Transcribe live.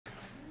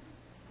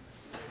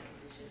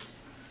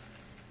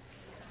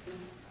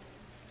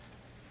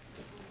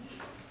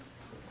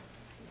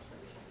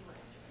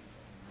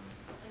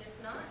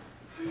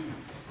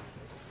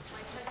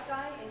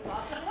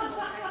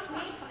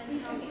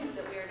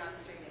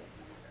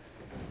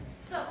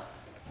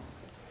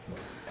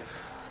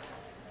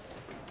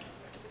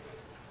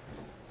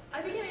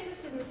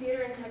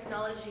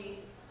technology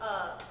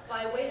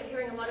by way of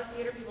hearing a lot of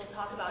theater people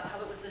talk about how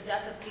it was the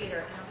death of theater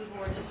and how people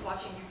were just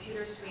watching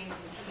computer screens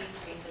and TV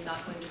screens and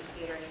not going to the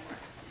theater anymore.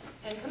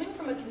 And coming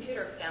from a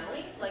computer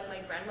family, like my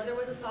grandmother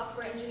was a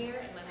software engineer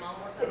and my mom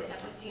worked on the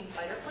F-15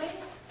 fighter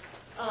planes,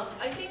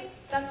 I think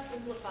that's a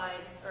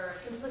simplified or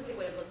simplistic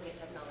way of looking at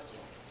technology.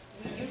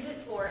 We use it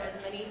for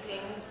as many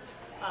things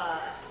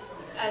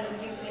as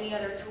we use any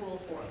other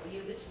tool for. We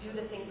use it to do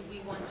the things we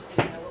want to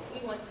do. Now, what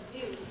we want to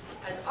do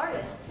as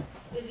artists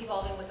is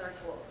evolving with our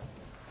tools.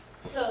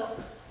 So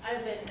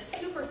I've been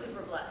super,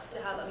 super blessed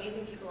to have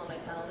amazing people on my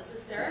panel. This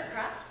is Sara,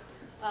 Kraft,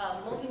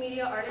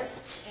 multimedia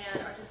artist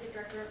and artistic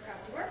director of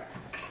KraftyWork.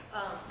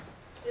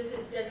 This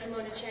is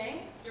Desdemona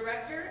Chiang,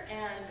 director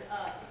and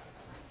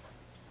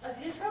a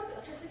zoetrope,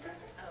 artistic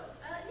director?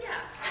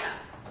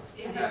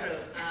 Yeah. Zoetrope,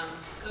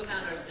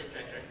 co-founder of Artistic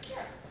Director.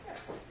 Yeah.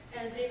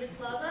 And David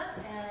Szlasa,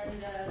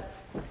 and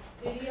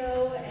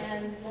video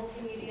and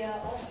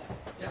multimedia also.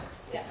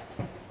 Yeah.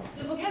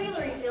 The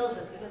vocabulary fails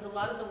us because a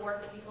lot of the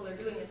work that people are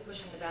doing that's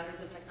pushing the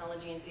boundaries of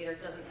technology in theater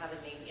doesn't have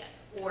a name yet,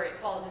 or it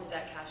falls into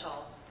that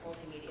catch-all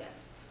multimedia.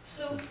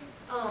 So,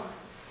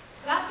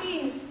 that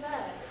being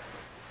said,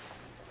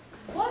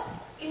 what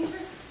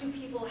interests do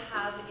people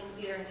have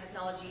in theater and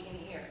technology in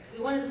here? Because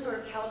we wanted to sort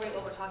of calibrate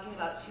what we're talking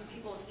about to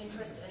people's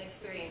interests and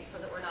experience so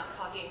that we're not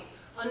talking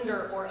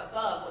under or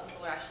above what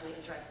people are actually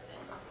interested in.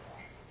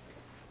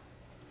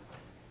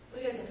 What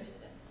are you guys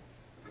interested in?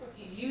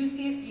 Do you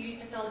use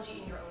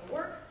technology in your own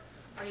work?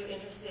 Are you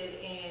interested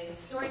in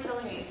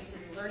storytelling? Are you interested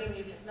in learning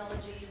new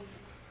technologies?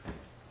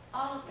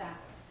 All of that.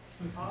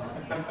 All of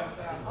the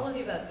above. All of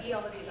the above.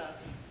 All of the above.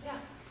 Yeah.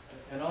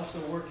 And also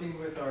working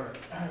with our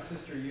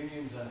sister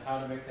unions on how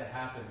to make that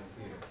happen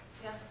in theater.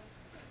 Yeah.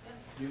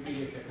 New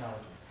media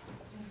technology.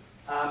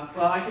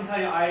 Well, I can tell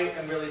you I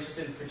am really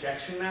interested in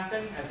projection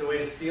mapping as a way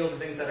to steal the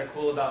things that are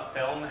cool about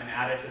film and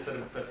add it to sort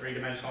of the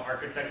three-dimensional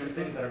architecture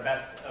things that are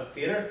best of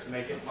theater to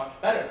make it much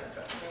better.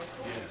 Very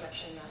cool.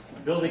 Projection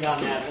mapping. Building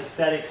on that,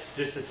 aesthetics,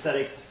 just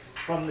aesthetics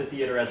from the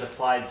theater as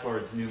applied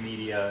towards new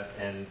media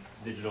and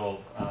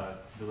digital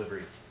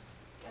delivery.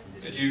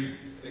 Could you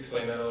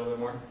explain that a little bit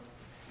more?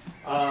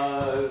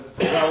 Well,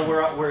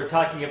 we're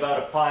talking about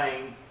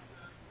applying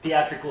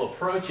theatrical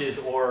approaches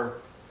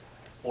or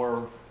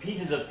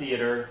pieces of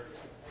theater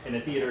in a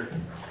theater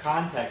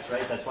context,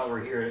 right? That's why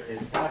we're here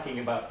talking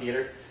about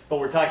theater. But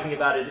we're talking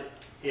about it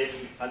in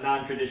a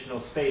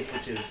non-traditional space,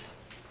 which is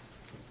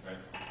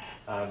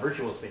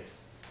virtual space.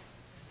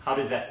 How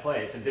does that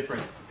play? It's a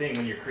different thing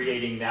when you're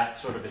creating that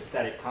sort of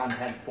aesthetic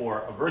content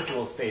for a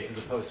virtual space as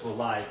opposed to a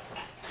live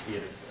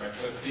theater space. Right,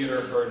 so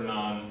theater for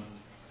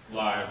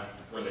non-live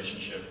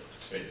relationship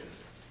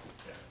spaces.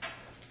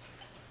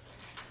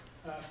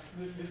 Yeah.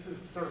 This is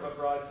sort of a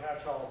broad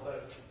catch-all,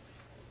 but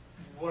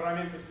what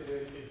I'm interested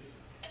in is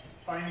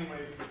finding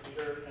ways that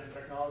theater and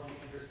technology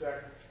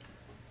intersect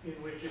in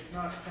which it's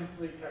not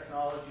simply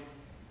technology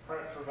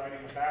providing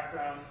a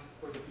background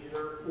for the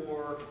theater,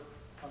 or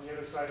on the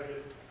other side of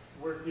it,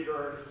 we're theater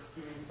artists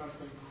doing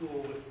something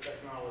cool with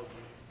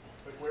technology.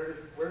 Like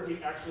where do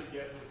we actually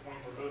get to the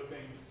point where both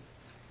things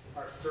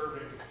are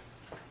serving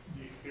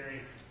the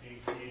experience that's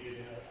being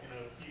created in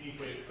a unique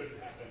way that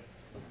couldn't happen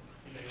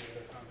in any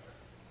other context?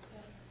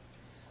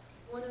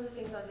 One of the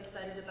things I was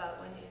excited about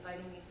when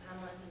inviting these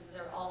panelists is that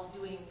they're all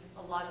doing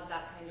a lot of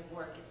that kind of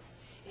work.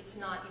 It's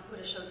not you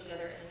put a show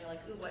together and you're like,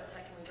 ooh, what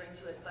tech can we bring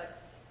to it?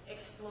 But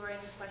exploring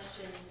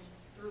questions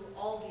through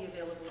all the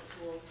available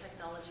tools,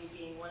 technology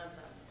being one of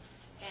them.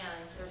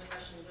 And there's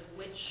questions of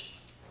which,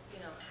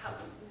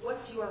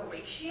 what's your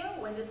ratio?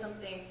 When does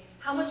something,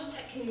 how much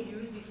tech can you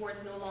use before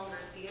it's no longer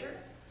theater?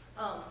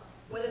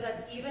 Whether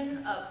that's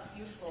even a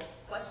useful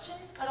question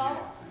at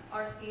all,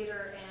 are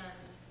theater and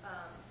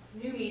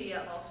new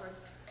media of all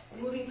sorts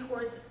moving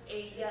towards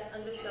a yet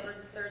undiscovered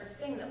third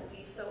thing that will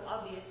be so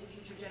obvious to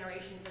future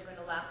generations are going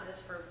to laugh at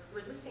us for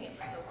resisting it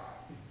for so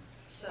long.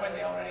 So, Or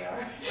they already are.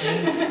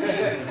 Dude,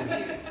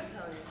 I'm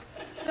telling you.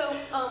 So,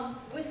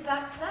 with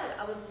that said,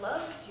 I would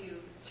love to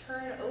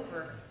turn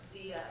over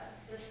the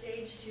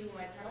stage to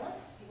my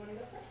panelists. Do you want to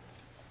go first?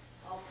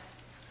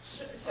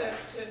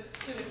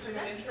 To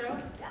an intro?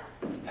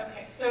 Yeah.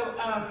 Okay,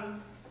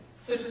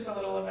 so just a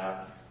little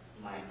about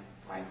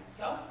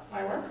myself,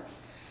 my work.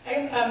 I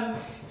guess,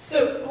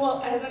 well,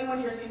 has anyone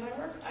here seen my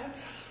work?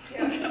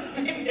 Because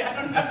maybe I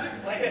don't have to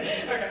explain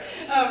it. Okay.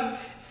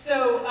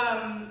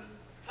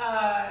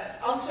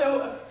 I'll show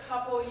a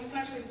couple. You can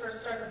actually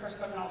first start the first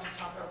clip and I'll just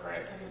talk over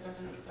it because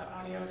the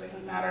audio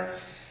doesn't matter.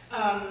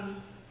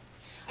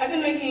 I've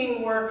been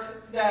making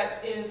work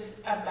that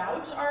is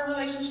about our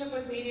relationship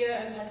with media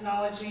and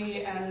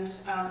technology and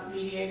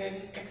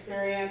mediated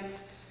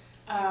experience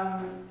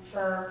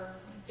for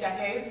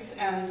decades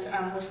and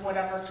with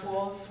whatever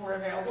tools were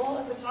available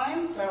at the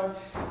time. So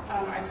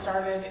I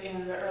started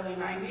in the early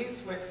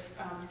 90s with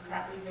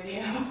crappy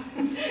video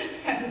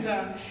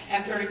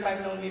and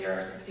 35 millimeter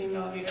or 16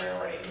 millimeter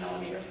or 8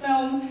 millimeter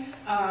film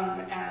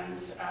and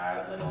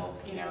little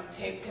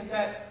tape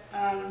cassette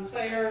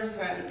players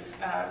and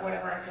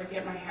whatever I could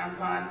get my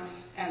hands on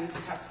and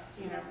have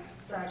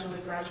gradually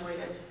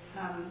graduated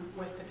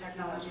with the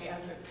technology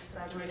as it's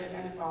graduated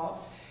and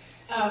evolved.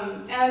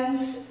 And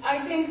I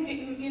think,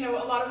 you know,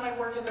 a lot of my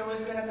work has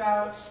always been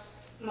about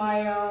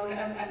my own,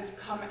 and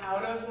come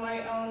out of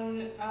my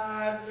own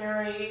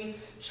very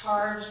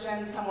charged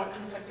and somewhat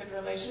conflicted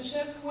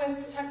relationship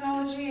with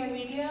technology and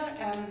media.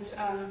 And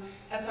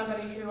as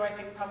somebody who, I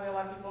think probably a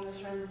lot of people in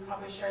this room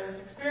probably share this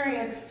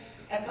experience,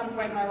 at some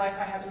point in my life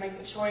I had to make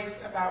the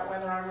choice about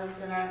whether I was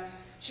going to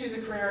choose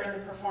a career in the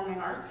performing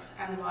arts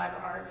and live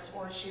arts,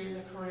 or choose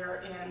a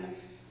career in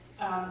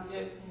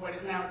what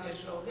is now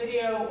digital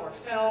video or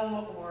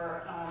film,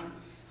 or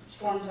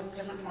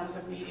different forms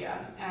of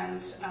media.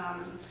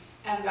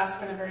 And that's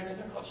been a very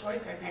difficult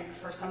choice, I think,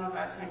 for some of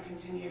us, and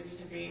continues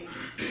to be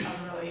a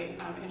really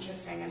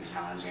interesting and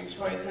challenging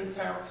choice. And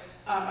so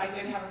I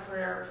did have a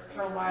career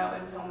for a while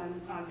in film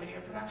and video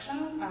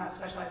production,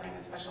 specializing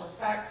in special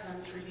effects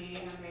and 3D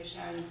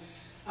animation,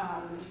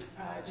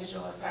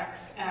 digital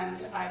effects,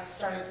 and I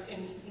started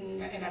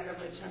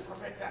inevitably to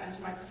incorporate that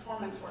into my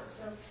performance work.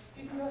 So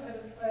you can go ahead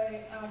and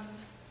play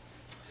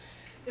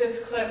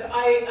this clip.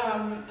 I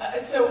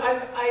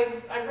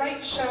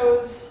write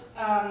shows.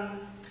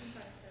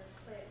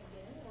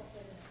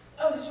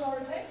 Oh, did you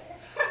already play?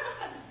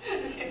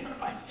 Okay, never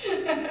mind.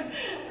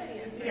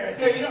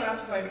 No, you don't have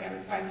to play it again,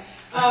 it's fine.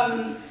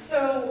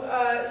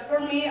 For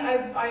me,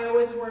 I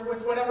always work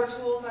with whatever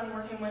tools I'm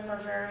working with are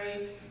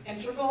very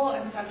integral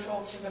and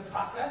central to the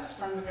process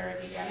from the very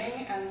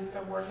beginning, and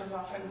the work is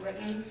often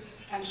written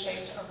and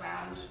shaped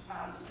around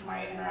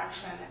my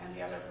interaction and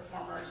the other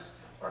performers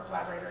or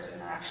collaborators'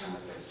 interaction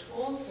with those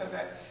tools, so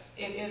that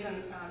it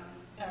isn't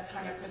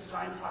kind of the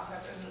design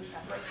process isn't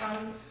separate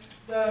from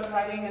the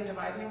writing and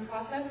devising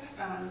process.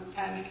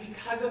 And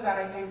because of that,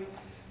 I think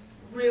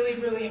really,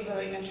 really,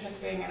 really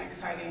interesting and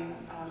exciting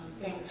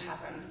things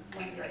happen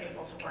when you're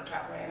able to work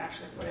that way and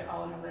actually put it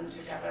all in a room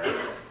together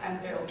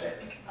and build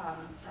it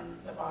from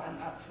the bottom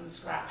up from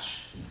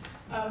scratch.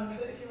 So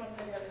if you want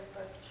to play the other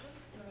clip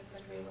really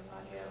quickly with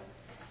audio.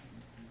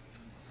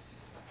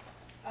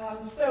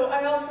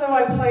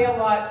 I play a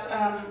lot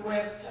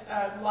with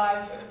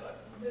live.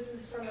 This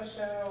is from a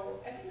show,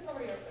 I think it's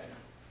already open.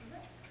 Is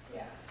it?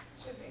 Yeah,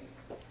 it should be.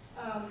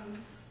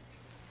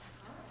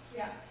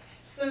 Yeah.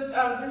 So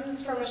this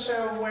is from a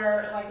show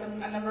where, like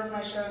a number of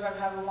my shows, I've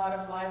had a lot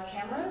of live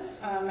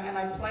cameras, and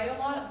I play a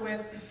lot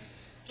with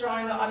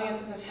drawing the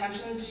audience's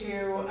attention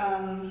to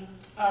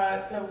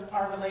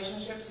our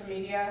relationship to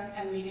media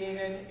and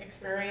mediated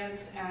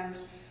experience, and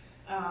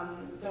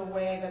the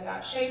way that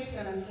that shapes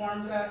and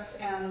informs us,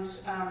 and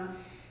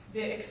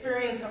the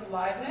experience of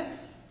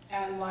liveness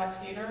and live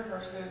theater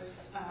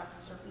versus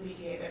sort of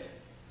mediated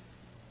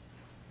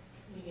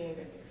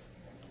experience.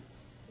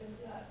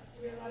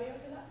 Do we have audio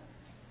for that?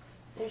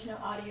 There's no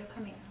audio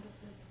coming out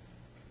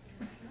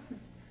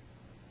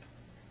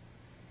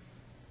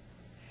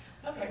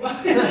of Okay, well,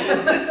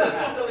 this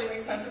won't really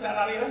make sense without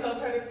audio, so I'll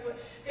try to explain.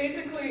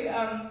 Basically,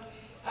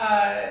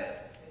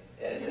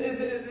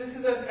 this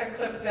is a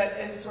clip that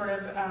is sort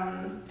of,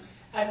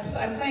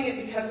 I'm playing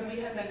it because we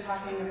have been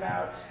talking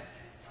about,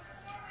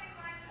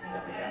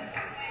 there we go.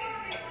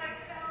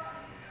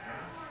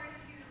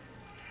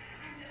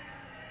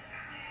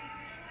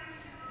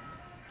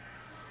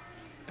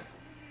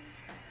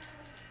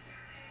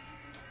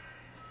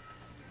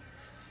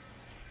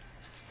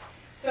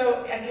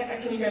 So,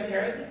 can you guys hear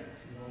it?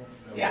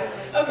 Yeah.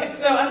 Okay,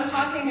 so I'm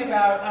talking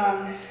about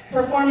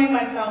performing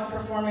myself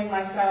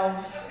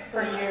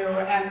for you,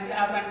 and as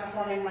I'm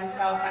performing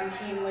myself, I'm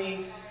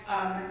keenly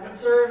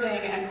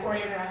observing and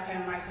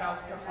choreographing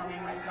myself,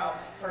 performing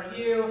myself for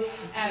you,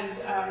 and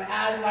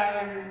as I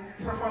am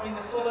performing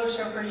the solo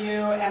show for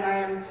you, and I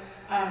am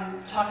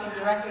talking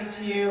directly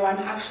to you, I'm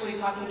actually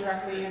talking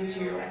directly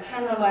into a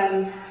camera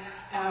lens,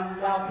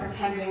 while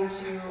pretending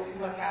to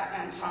look at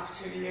and talk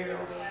to you.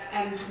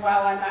 And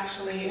while I'm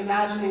actually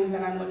imagining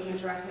that I'm looking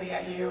directly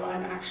at you,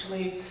 I'm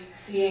actually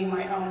seeing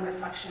my own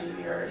reflection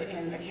mirrored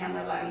in the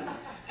camera lens.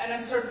 And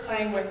I'm sort of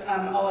playing with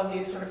all of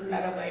these sort of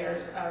meta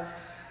layers of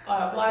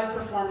live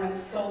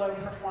performance, solo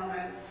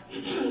performance,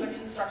 the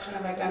construction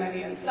of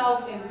identity and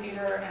self in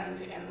theater and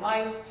in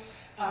life,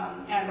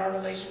 and our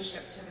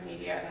relationship to the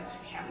media and to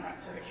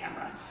the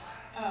camera.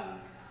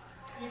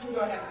 You can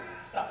go ahead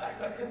and stop that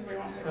clip because we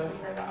won't be able to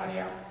hear the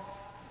audio.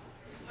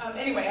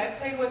 Anyway, I've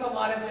played with a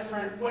lot of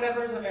different,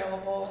 whatever's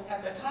available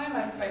at the time.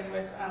 I've played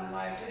with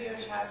live video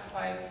chats,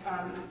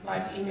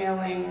 live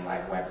emailing,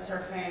 live web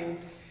surfing,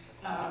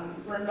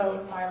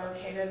 remote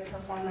bilocated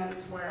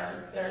performance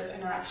where there's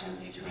interaction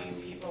between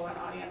people and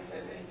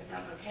audiences in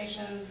different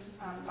locations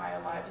via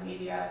live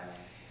media.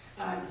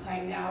 I'm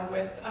playing now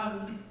with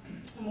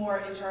more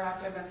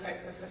interactive and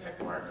site-specific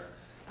work,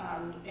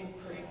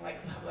 including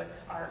like public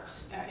art,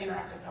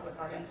 interactive public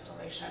art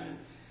installation,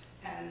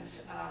 and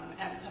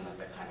some of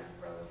the kind of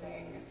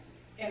roving,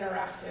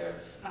 interactive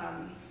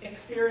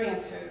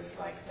experiences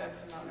like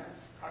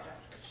Desdemona's project,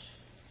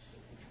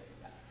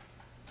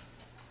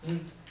 which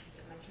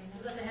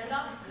Was that the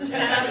handoff?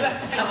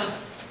 That was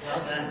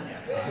well done.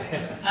 sense.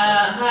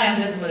 Hi,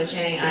 I'm Desdemona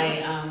Chiang. I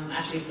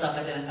actually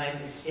self-identify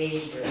as a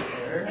stage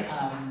director.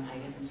 I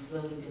guess I'm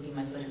slowly dipping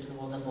my foot into the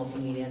world of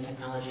multimedia and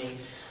technology.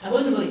 I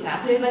wasn't really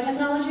fascinated by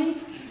technology,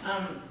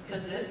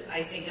 because this,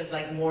 I think, is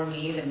like more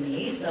me than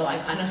me, so I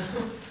kind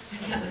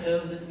of know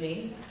this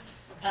me.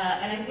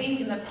 And I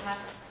think in the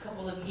past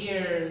couple of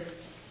years,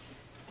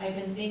 I've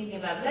been thinking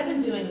about, because I've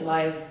been doing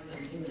live,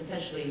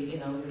 essentially, you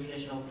know, your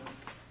traditional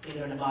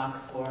theater in a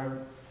box for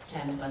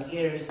 10 plus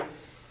years.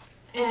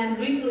 And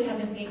recently I've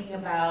been thinking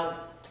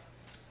about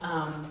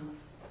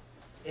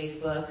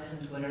Facebook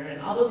and Twitter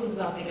and all those things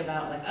we all think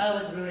about, like, oh,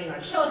 it's ruining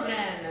our children,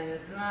 and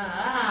it's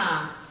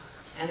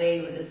and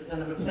it's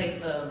going to replace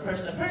the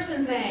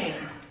person-to-person thing.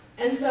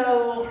 And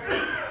so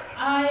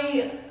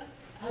I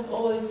have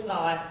always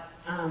thought,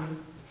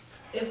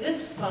 if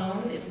this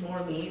phone is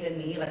more me than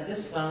me, like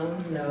this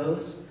phone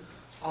knows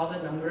all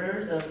the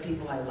numbers of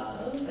people I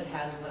love, it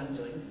has what I'm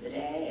doing for the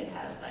day, it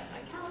has like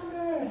my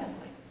calendar, it has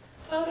my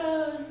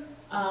photos.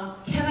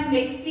 Can I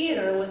make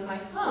theater with my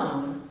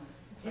phone?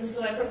 And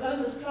so I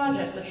proposed this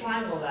project, the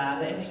Triangle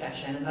Lab at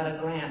Intersection, and got a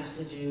grant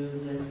to do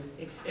this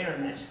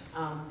experiment.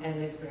 And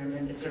an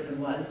experiment it certainly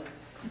was,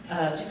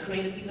 to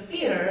create a piece of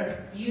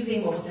theater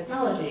using mobile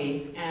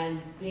technology. And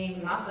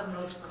being not the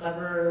most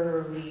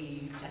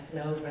cleverly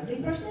techno-friendly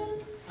person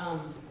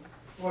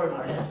for an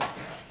artist,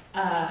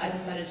 I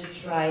decided to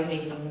try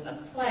making a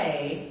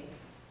play,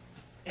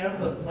 air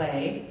quote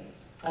play,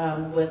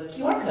 with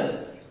QR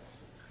codes.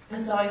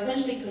 And so I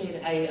essentially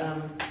created, I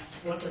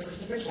worked with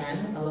Christopher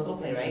Chen, a local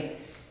playwright,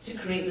 to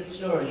create the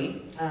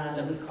story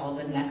that we call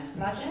the Next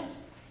Project.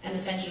 And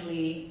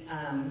essentially,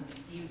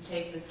 you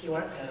take this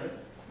QR code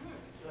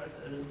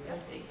is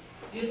fancy.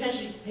 You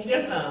essentially take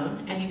your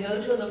phone and you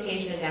go to a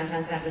location in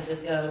downtown San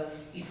Francisco,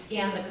 you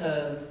scan the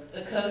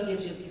code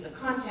gives you a piece of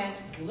content,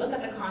 you look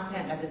at the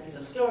content, that's a piece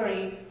of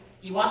story,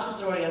 you watch the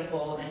story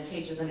unfold, and it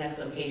takes you to the next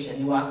location.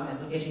 You walk to the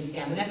next location, you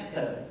scan the next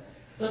code.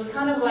 So it's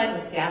kind of like a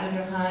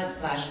scavenger hunt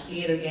 /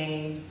 theater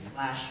games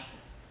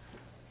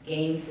 /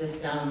 game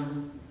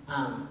system.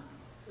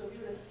 So if you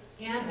were to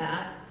scan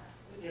that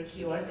with your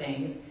QR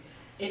things,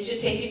 it should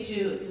take you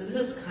to, so this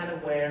is kind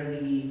of where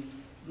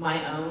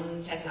my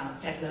own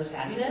techno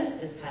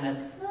savviness is kind of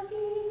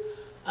sucky,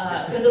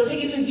 because it'll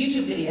take you to a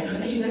YouTube video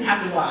that you then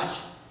have to watch.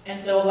 And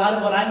so a lot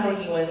of what I'm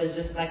working with is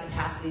just my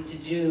capacity to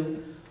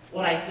do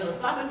what I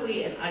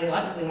philosophically and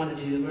ideologically want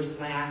to do versus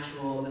my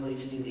actual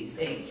ability to do these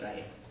things,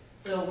 right?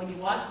 So when you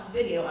watch this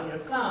video on your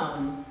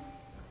phone,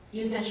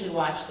 you essentially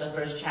watch the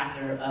first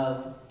chapter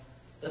of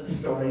the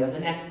story of the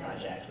Next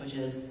Project, which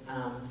is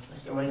a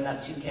story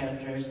about two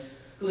characters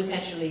who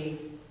essentially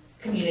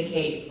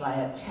communicate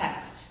via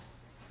text.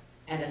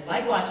 And it's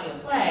like watching a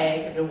play,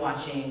 except you're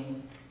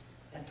watching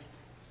a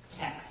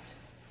text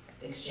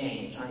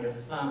exchange on your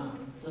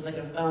phone. So it's like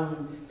your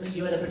phone, so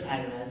you're the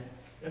protagonist,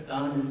 your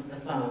phone is the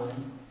phone,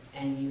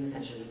 and you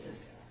essentially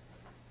just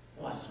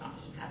watch this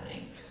conversation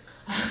happening.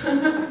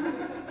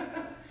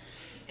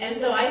 And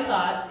so I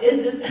thought,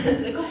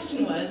 the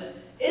question was,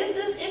 is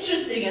this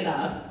interesting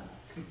enough?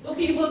 Will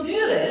people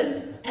do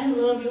this? And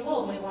lo and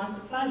behold, when we launched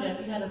the project,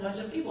 we had a bunch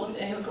of people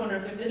standing in the corner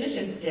of Fifth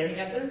Edition staring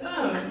at their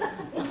phones,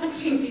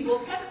 watching people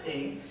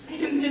texting.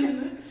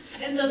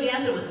 And so the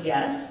answer was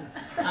yes.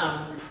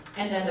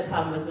 And then the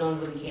problem was no one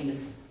really came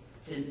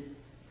to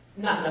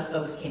not enough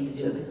folks came to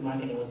do it because the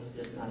marketing was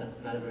just not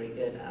a very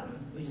good,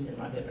 we just didn't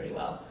market it very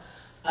well.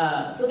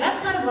 So that's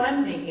kind of what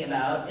I'm thinking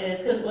about, is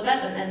because with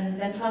that, and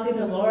then talking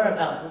to Laura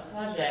about this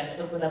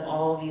project opened up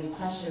all these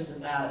questions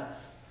about,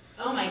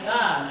 oh my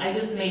God, I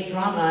just made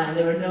drama and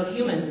there were no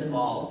humans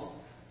involved.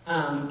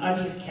 Are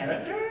these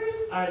characters?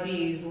 Are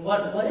these,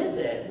 what is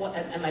it?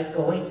 Am I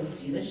going to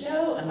see the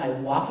show? Am I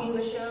walking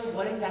the show?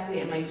 What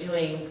exactly am I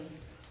doing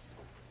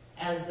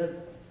as the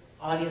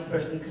audience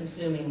person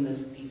consuming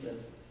this piece of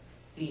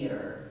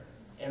theater,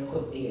 air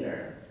quote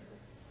theater,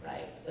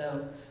 right?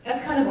 So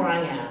that's kind of where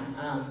I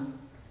am.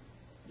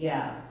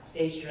 Yeah,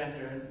 stage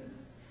director,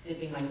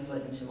 dipping my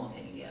foot into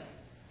multimedia.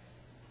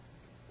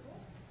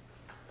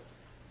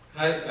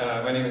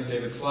 Hi, my name is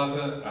David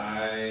Szlasa.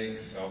 I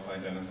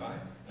self-identify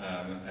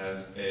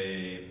as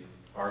a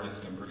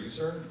artist and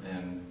producer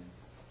and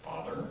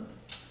father.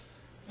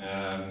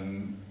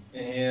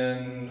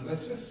 And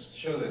let's just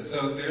show this.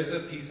 So there's a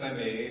piece I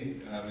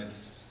made.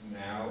 It's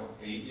now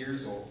 8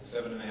 years old,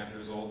 7.5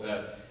 years old,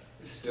 that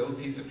is still a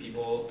piece that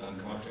people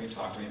come up to me and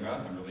talk to me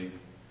about.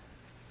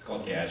 It's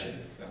called Gadget.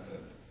 It's about the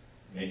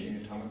making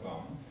an atomic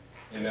bomb.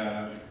 And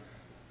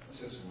let's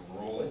just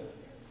roll it.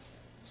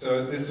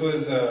 So this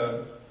was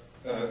the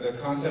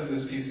concept of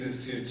this piece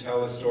is to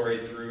tell a story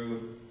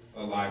through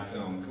a live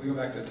film. Can we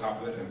go back to the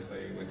top of it and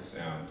play with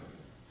sound?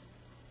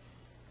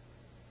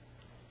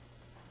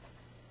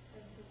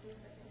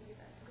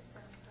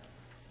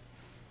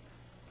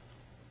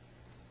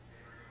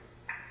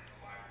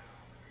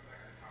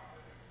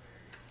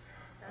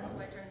 That's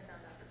why I turned the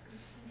sound up.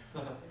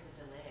 There's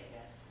a delay, I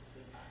guess,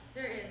 between us.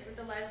 There is. With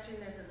the live stream,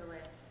 there's a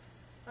delay.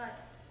 But,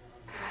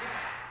 here we go.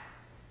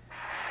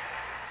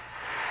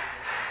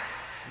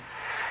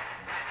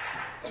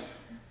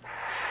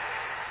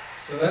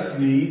 So that's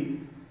me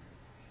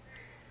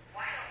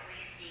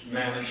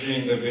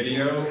managing the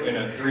video in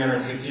a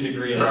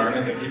 360-degree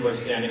environment that people are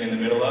standing in the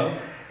middle of,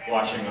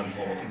 watching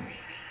unfold.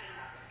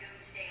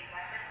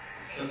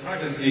 So it's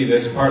hard to see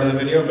this part of the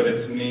video, but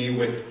it's me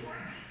with,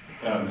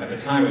 at the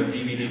time, with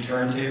DVD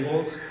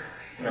turntables,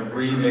 kind of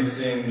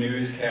remixing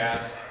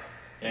newscast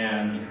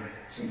and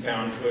some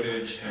found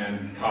footage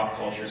and pop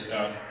culture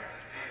stuff.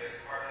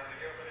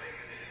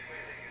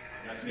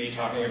 That's me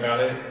talking about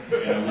it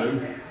in a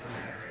loop.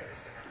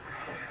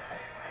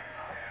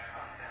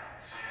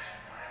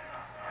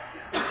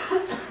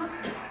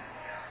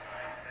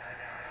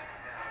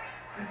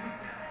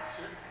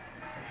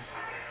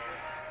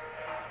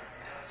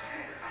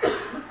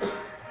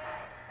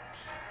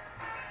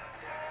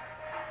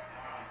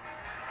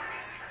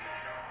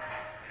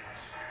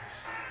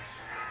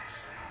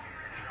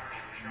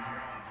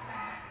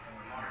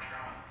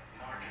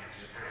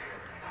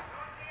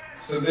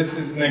 So this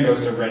is, and then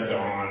goes to Red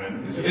Dawn,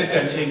 and so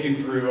basically I take you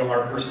through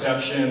our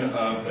perception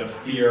of the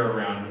fear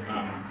around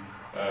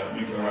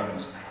nuclear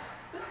weapons.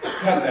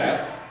 Cut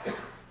that.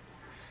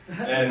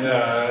 And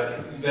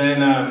then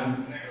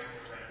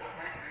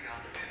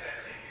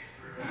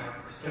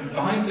the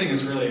Vine thing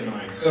is really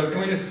annoying. So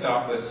can we just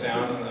stop the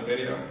sound on the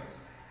video?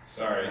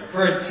 Sorry.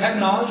 For a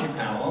technology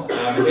panel,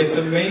 it's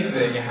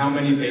amazing how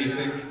many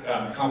basic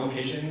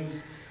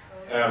complications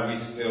we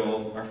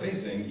still are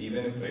facing,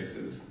 even in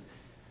places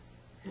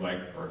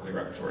like Berkeley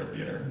Repertory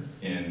Theater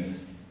in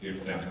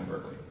beautiful downtown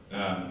Berkeley.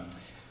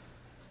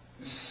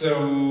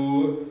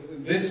 So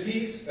this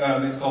piece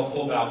is called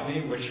Full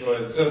Balcony, which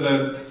was, so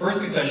the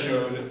first piece I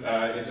showed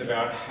is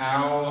about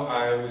how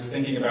I was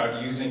thinking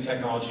about using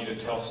technology to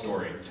tell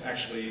story, to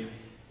actually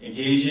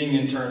engaging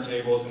in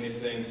turntables and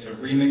these things, to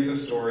remix a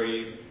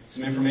story,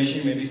 some information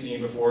you may be seeing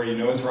before, you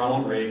know it's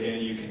Ronald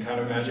Reagan, you can kind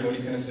of imagine what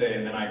he's going to say,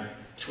 and then I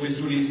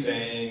twist what he's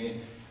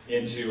saying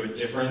into a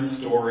different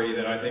story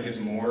that I think is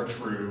more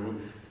true,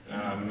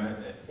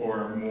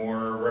 or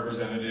more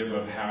representative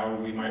of how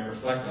we might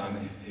reflect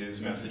on his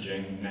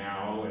messaging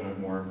now in a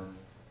more,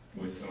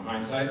 with some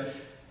hindsight.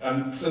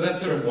 So that's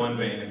sort of one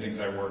vein of things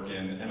I work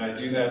in, and I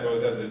do that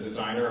both as a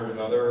designer with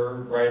other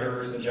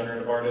writers and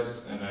generative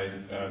artists, and I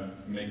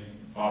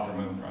author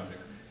my own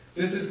projects.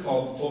 This is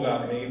called Full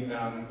Balcony,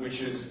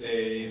 which is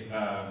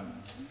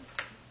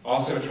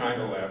also a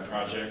Triangle Lab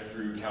project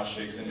through Cal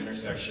Shakes and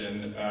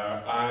Intersection.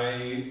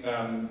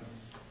 I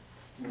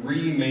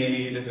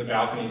remade the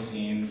balcony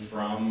scene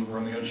from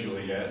Romeo and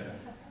Juliet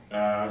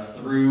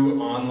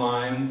through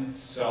online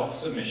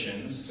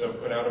self-submissions, so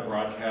put out a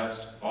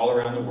broadcast all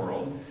around the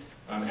world,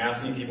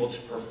 asking people to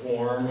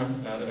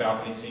perform the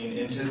balcony scene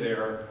into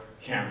their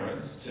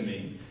cameras to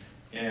me,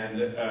 and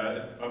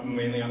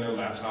mainly on their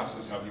laptops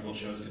is how people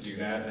chose to do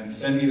that, and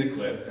send me the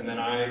clip, and then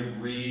I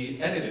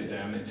re-edited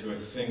them into a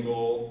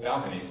single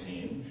balcony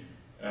scene.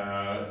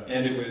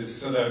 And it was,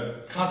 so the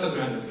concepts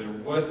around this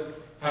are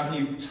how can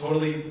you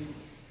totally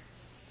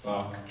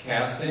fuck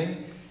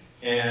casting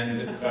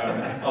and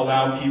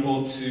allow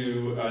people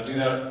to do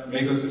that,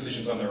 make those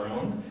decisions on their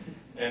own,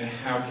 and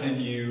how can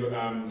you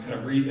kind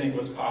of rethink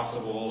what's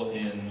possible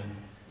in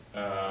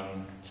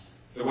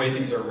the way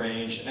things are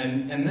arranged,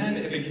 and then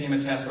it became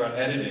a task about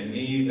editing,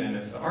 me then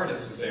as the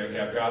artist, to say, okay,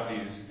 I've got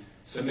these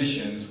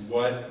submissions,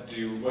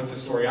 what's the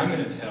story I'm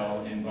going to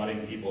tell in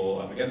butting people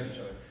up against each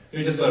other?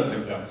 Maybe just let them play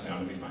without the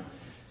sound, it'll be fine.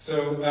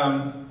 So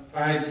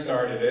I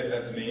started it,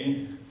 that's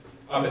me,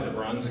 up at the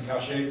Bruns at Cal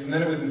Shakes, and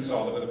then it was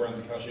installed up at the Bruns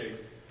at Cal Shakes.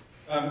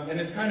 And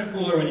it's kind of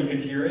cooler when you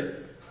can hear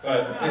it,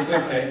 but it's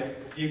okay.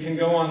 You can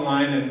go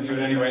online and do it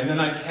anyway. And then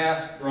I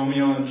cast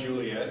Romeo and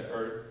Juliet,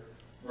 or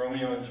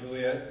Romeo and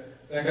Juliet.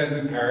 That guy's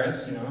in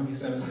Paris, you know, he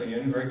sent us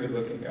in, very good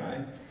looking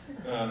guy.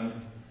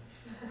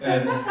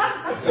 And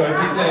so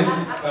I'd be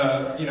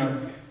saying, you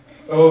know,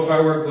 oh, if I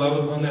were a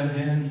glove upon that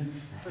hand.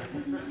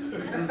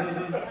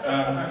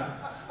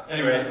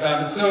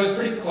 Anyway, so it was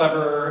pretty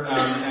clever,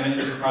 and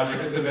it's a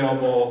project that's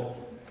available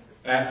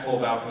at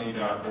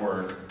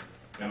fullbalcony.org,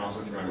 and also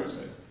through my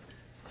website.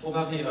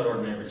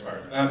 Fullbalcony.org may have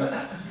expired.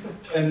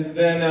 And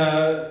then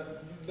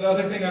the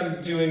other thing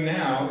I'm doing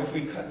now, if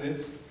we cut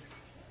this,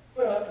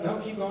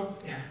 no, keep going.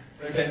 Yeah,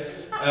 it's okay.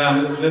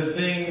 The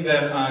thing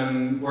that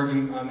I'm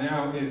working on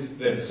now is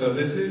this. So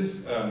this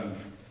is,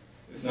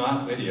 it's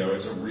not video,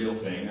 it's a real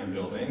thing I'm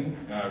building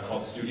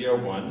called Studio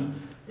One,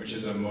 which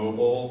is a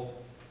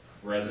mobile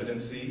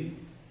residency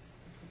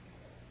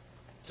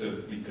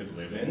you could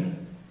live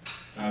in,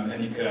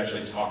 and you could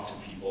actually talk to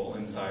people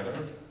inside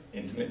of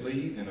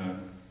intimately in a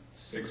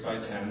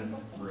 6x10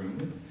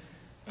 room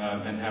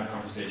and have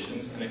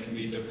conversations, and it can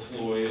be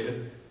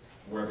deployed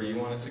wherever you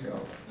want it to go.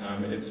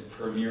 It's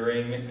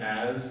premiering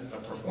as a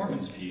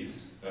performance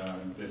piece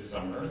this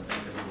summer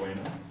at the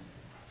Bueno,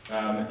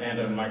 and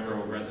a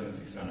micro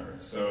residency center.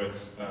 So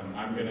it's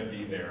I'm going to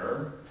be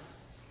there,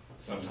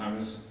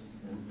 sometimes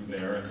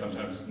there and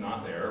sometimes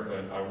not there,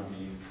 but I will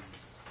be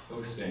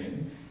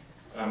hosting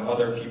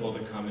other people to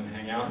come and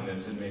hang out in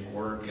this and make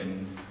work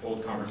and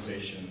hold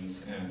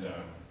conversations and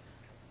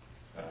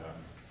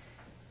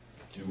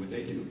do what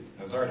they do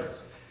as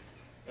artists.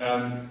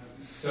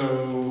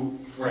 So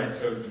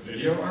the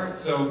video art.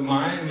 So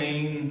my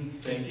main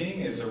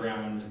thinking is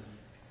around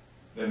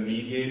the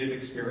mediated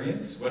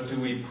experience. What do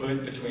we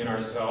put between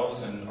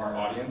ourselves and our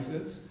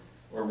audiences?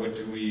 Or what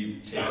do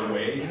we take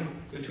away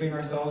between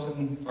ourselves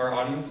and our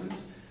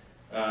audiences?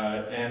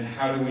 And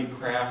how do we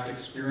craft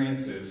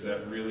experiences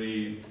that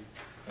really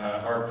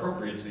are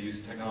appropriate to the use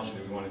of technology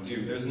that we want to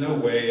do? There's no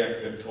way I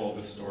could have told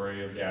the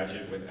story of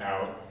Gadget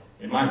without,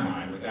 in my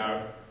mind,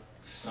 without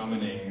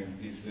summoning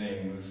these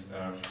things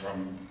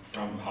from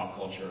pop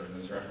culture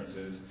and those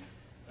references.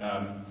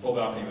 Full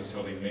Balcony was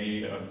totally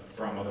made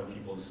from other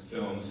people's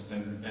films,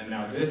 and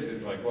now this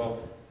is like,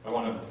 well, I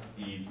want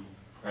to be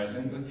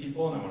present with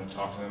people, and I want to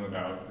talk to them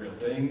about real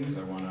things.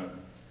 I want to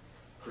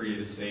create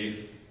a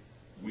safe,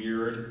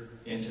 weird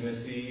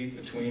intimacy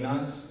between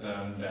us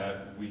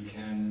that we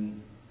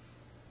can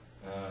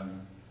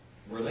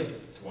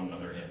relate to one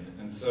another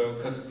in. And so,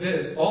 because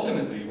this,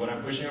 ultimately, what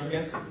I'm pushing up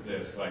against is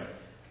this, like,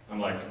 I'm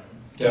like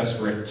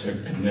desperate to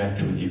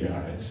connect with you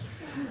guys.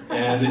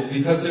 And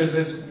because there's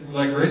this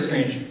like very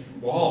strange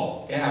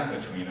gap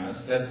between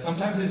us that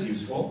sometimes is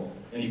useful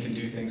and you can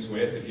do things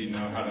with if you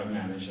know how to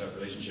manage that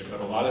relationship, but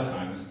a lot of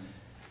times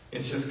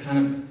it's just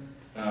kind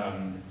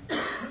of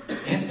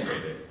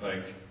antiquated.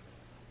 Like,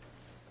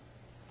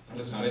 I'm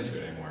just not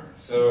into it anymore.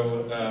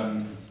 So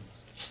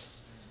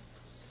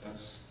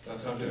that's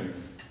what I'm doing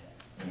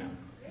right now.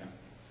 Yeah.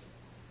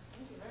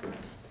 Thank you very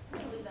much. I'm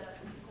going to leave that up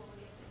to the school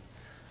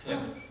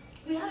Yeah.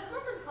 We had a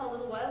conference call a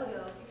little while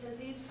ago because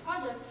these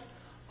projects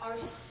are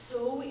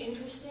so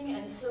interesting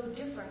and so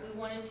different. We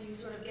wanted to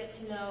sort of get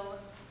to know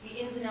the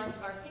ins and outs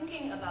of our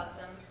thinking about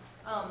them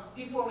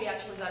before we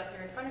actually got up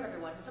here in front of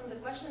everyone. And some of the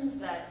questions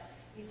that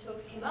these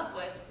folks came up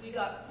with, we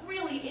got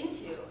really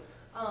into,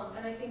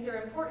 and I think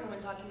they're important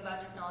when talking about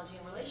technology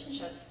and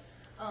relationships.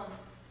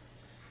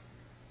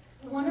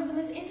 One of them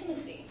is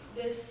intimacy.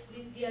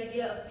 The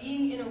idea of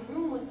being in a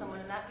room with someone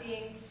and that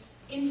being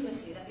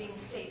intimacy, that being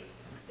safe.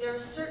 There are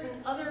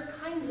certain other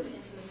kinds of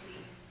intimacy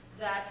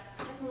that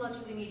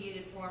technologically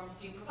mediated forms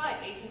do provide.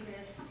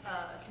 Asynchronous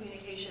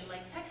communication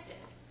like texting,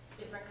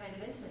 different kind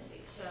of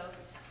intimacy. So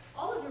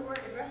all of your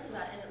work addresses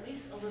that in at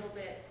least a little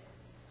bit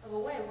of a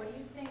way. What do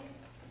you think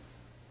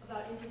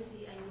about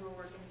intimacy and your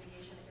work in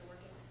mediation that you're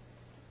working?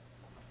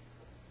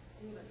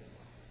 Anybody?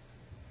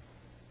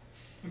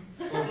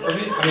 Well, for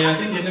me, I mean, I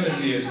think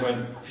intimacy is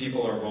when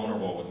people are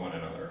vulnerable with one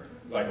another.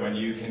 Like when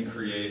you can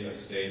create a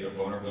state of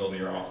vulnerability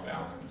or off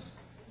balance,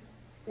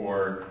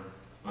 or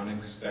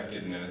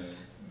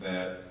unexpectedness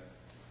that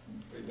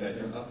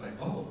you're like,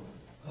 oh,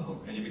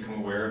 and you become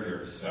aware of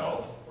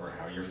yourself or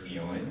how you're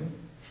feeling,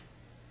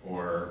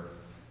 or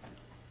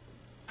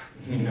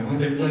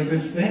there's like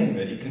this thing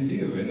that you can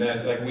do, and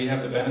that like we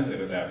have the benefit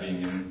of that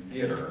being in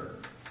theater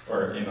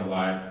or in a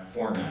live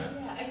format.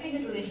 Yeah, I think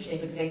it's really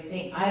interesting because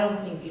I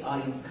don't think the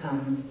audience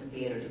comes to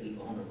theater to be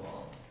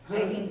vulnerable.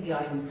 I think the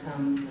audience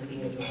comes to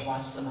theater to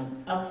watch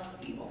someone else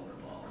be vulnerable.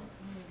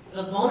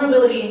 Because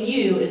vulnerability in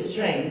you is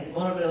strength,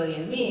 vulnerability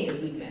in me is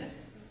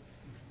weakness.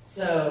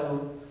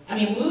 So, I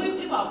mean,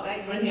 we walk,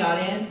 like, we're in the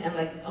audience and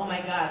like, oh my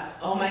God,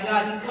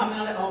 he's coming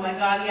on, oh my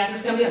God, the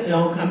actor's coming up,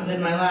 don't come sit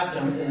in my lap,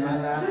 don't sit in my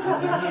lap,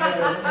 I'm not here,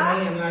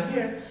 okay, I'm not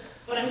here.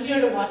 But I'm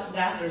here to watch these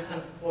actors kind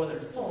of pour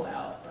their soul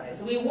out, right?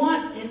 So we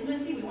want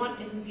intimacy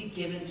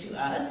given to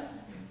us.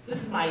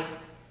 This is my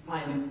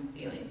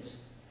feelings,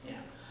 just,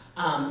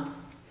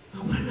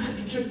 but we're not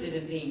interested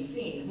in being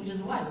seen, which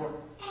is why we're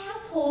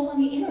assholes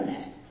on the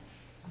internet.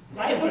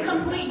 Right? We're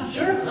complete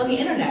jerks on the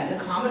internet. The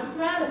comment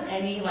thread of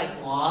any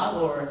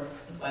blog or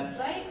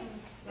website,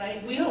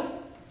 right?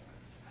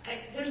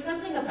 There's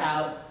something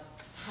about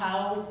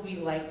how we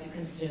like to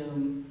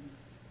consume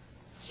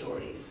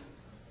stories.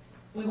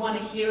 We want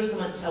to hear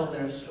someone tell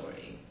their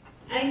story.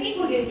 And I think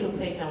we're getting to a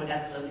place now where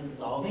that's slowly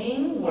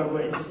dissolving, where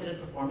we're interested in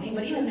performing.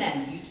 But even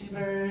then,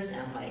 YouTubers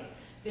and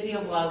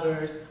video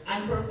bloggers,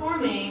 I'm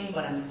performing,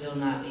 but I'm still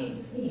not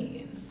being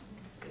seen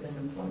because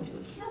I'm pointing to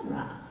a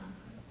camera.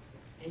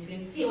 And you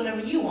can see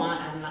whatever you want,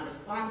 and I'm not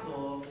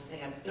responsible for the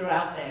thing I throw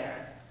out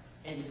there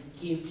and just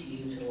give to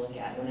you to look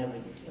at whenever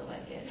you feel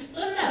like it.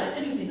 So I don't know, it's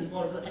interesting, this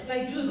vulnerability. And so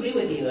I do agree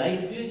with you. I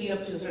agree with you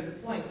up to a certain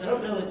point, but I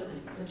don't know if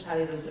it's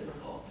entirely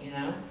reciprocal,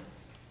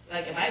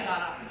 Like if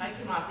I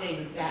came off stage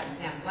and sat in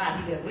Sam's lap,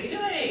 he'd be like, what are you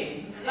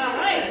doing? This is not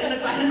right, I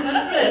didn't sign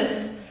up for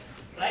this.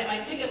 Right? My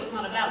ticket was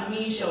not about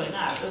me showing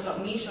up, it was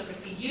about me showing up to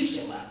see you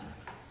show up,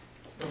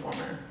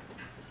 performer.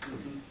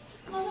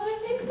 Although I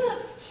think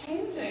that's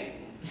changing.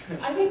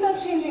 I think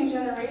that's changing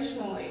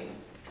generationally,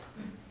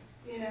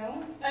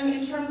 I mean,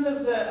 in terms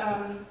of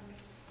the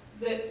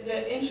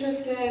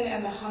interest in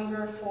and the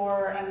hunger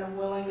for and the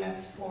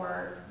willingness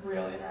for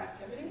real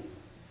interactivity,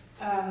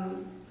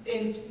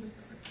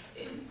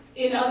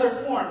 in other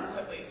forms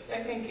at least.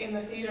 I think in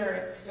the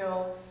theater it's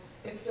still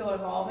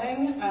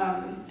evolving,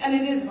 and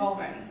it is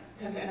evolving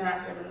because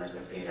interactive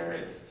immersive theater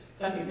is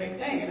going to be a big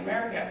thing in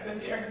America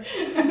this year,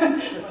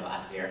 or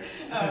last year.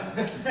 I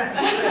mean,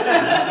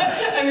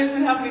 it's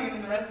been happening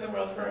in the rest of the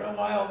world for a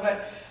while,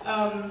 but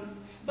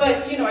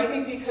But, you know, I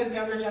think because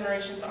younger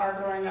generations are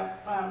growing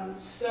up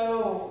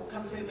so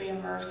completely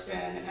immersed in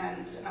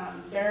and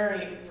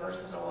very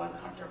versatile and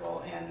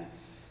comfortable in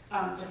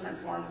different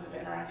forms of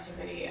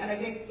interactivity. And I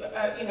think,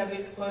 you know, the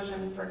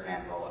explosion, for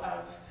example,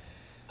 of,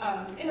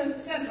 in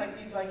a sense,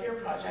 like your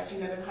project, you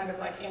know, the kind of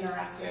like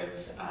interactive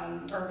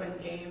urban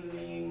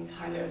gaming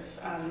kind of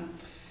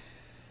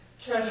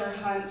treasure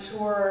hunt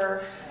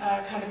tour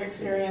kind of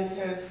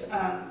experiences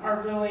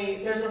are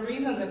really, there's a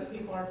reason that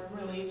people are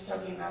really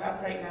soaking that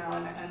up right now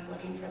and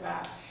looking for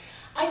that.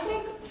 I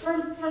think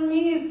for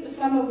me,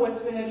 some of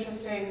what's been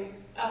interesting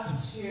up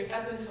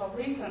until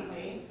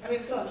recently, I mean,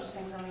 it's still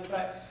interesting for me,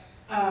 but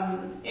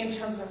in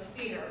terms of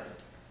theater,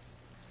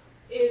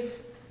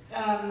 is,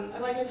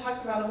 like I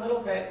talked about a little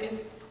bit,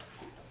 is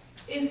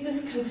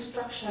this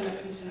construction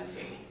of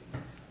intimacy.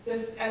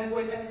 This, and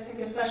I think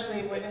especially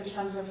in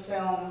terms of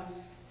film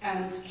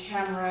and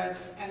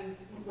cameras, and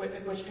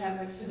which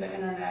translates to the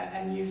internet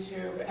and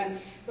YouTube, and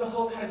the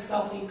whole kind of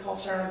selfie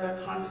culture,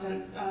 the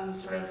constant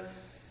sort of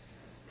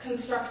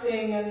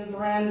constructing and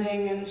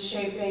branding and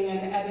shaping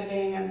and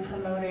editing and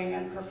promoting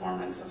and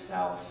performance of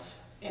self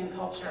in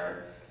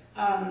culture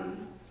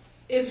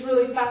is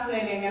really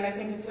fascinating, and I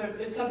think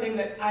it's something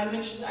that I'm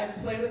interested. I've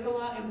played with a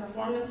lot in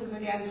performances,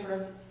 again, sort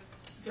of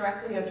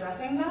directly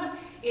addressing that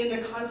in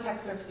the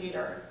context of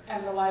theater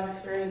and the live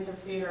experience of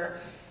theater,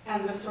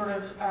 and the sort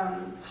of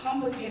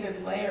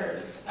complicated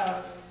layers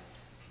of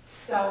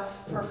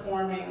self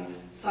performing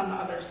some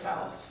other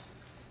self,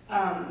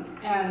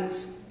 and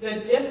the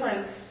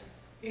difference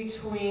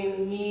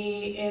between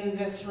me in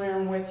this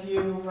room with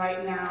you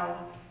right now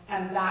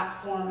and that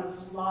form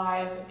of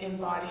live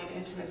embodied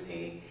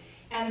intimacy,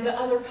 and the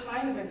other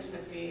kind of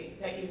intimacy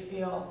that you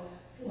feel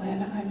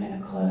when I'm in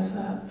a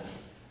close-up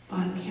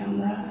on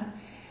camera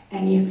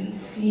and you can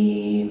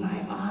see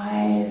my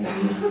eyes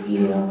and you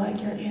feel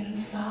like you're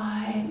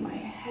inside my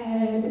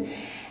head,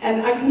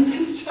 and I can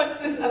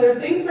construct this other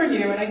thing for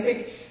you. And I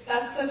think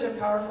that's such a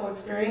powerful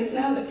experience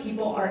now that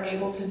people are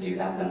able to do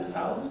that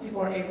themselves.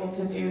 People are able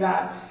to do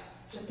that,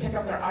 just pick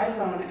up their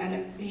iPhone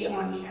and be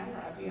on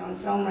camera, be on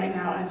film right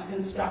now, and to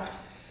construct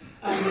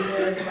these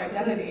layers of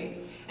identity.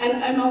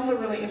 And I'm also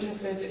really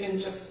interested in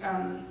just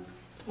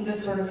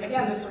this sort of,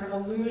 again, this sort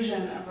of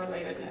illusion of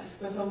relatedness,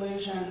 this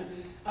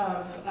illusion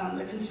of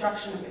the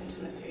construction of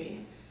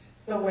intimacy,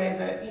 the way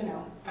that, you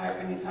know,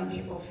 I mean, some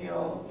people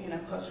feel, you know,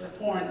 closer to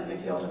porn than they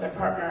feel to their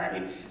partner. I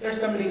mean, there's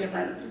so many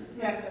different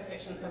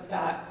manifestations of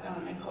that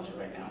in culture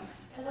right now.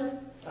 And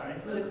sorry,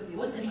 really quickly,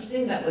 what's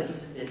interesting about what you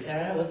just did,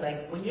 Sarah, was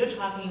like, when you're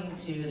talking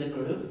to the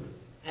group,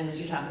 and as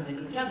you're talking to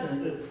the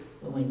group,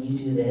 but when you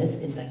do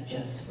this, it's like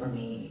just for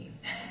me.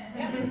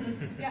 Yeah.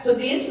 Yeah. So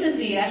the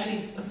intimacy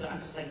actually, I'm sorry,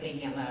 I'm just like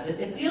thinking out loud.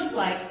 It feels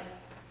like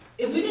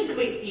if we didn't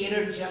create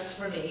theater just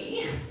for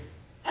me,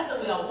 that's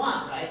what we all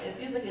want, right? It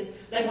feels like it's,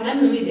 like when I'm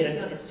in movie theater, I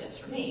feel like it's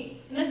just for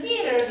me. In the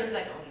theater, there's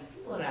like all these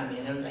people around me,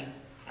 and there was like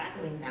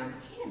crackling sounds of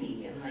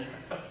candy, and like,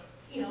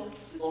 you know,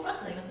 people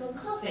rustling, and someone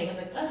coughing. It's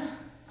like,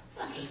 it's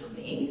not just for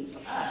me, it's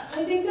for us.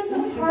 I think this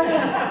is part of,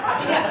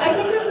 yeah, I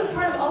think this is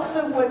part of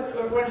also what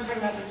I'm talking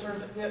about, this sort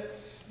of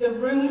the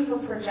room for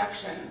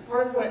projection.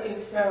 Part of what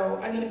is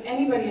so, I mean, if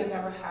anybody has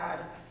ever had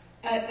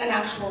an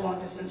actual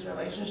long-distance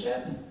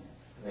relationship,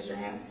 raise your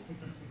hand,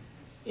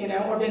 you know,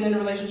 or been in a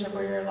relationship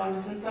where you're long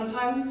distance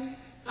sometimes,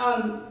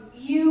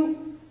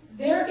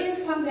 there is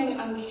something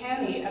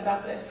uncanny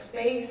about the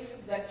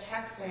space that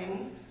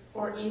texting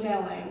or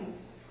emailing,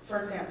 for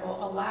example,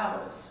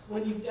 allows,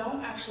 when you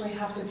don't actually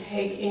have to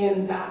take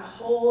in that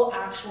whole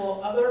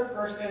actual other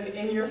person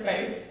in your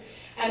face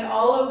and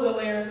all of the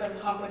layers of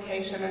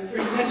complication and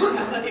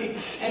three-dimensionality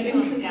and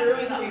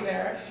incongruency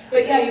there.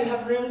 But yeah, you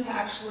have room to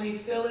actually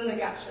fill in the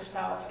gaps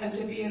yourself and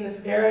to be in this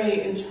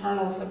very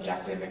internal,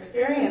 subjective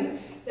experience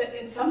that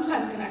it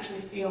sometimes can actually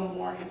feel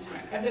more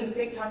intimate. I've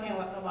been talking a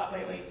lot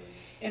lately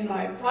in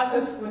my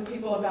process with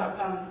people about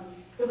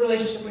the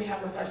relationship we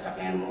have with our stuffed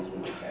animals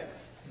when we're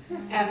kids.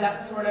 And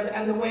that sort of,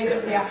 and the way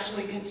that we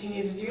actually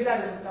continue to do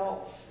that as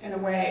adults, in a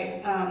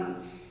way,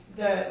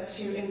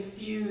 to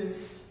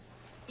infuse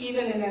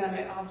even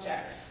inanimate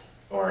objects,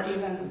 or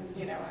even,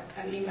 you know,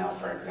 an email,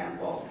 for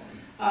example,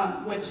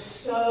 with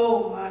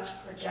so much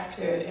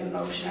projected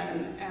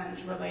emotion and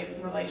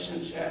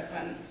relationship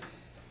and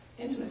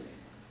intimacy.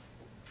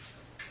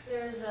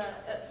 There's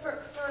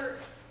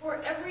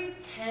for every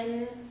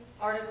 10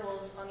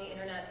 articles on the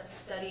internet of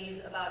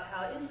studies about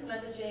how instant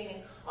messaging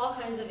and all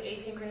kinds of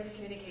asynchronous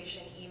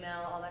communication,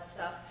 email, all that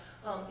stuff,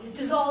 is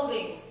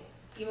dissolving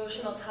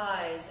emotional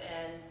ties,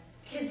 and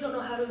kids don't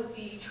know how to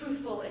be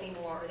truthful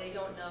anymore, or they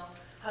don't know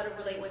how to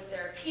relate with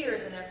their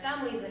peers and their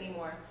families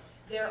anymore.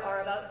 There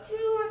are about 2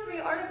 or 3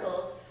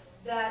 articles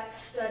that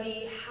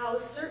study how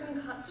certain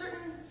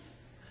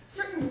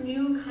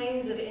new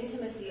kinds of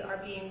intimacy are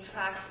being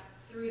tracked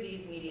through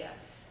these media.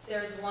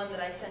 There's one that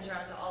I sent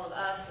around to all of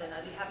us, and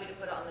I'd be happy to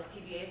put it on the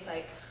TVA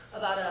site,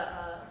 about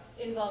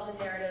involves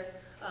a narrative.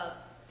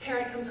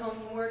 Parent comes home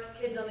from work,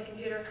 kids on the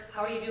computer,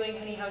 how are you doing,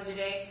 honey, how's your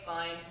day?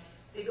 Fine.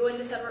 They go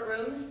into separate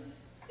rooms,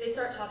 they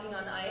start talking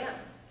on IM.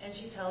 and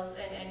he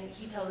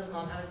tells his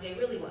mom how his day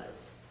really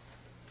was.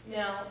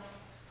 Now,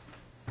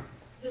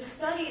 there's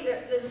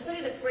a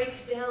study that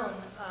breaks down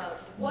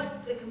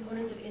what the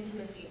components of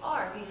intimacy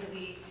are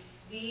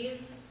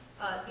vis-a-vis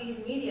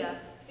these media,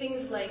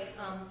 things like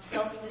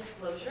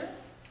self-disclosure,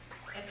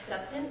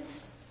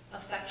 acceptance,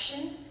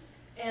 affection,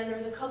 and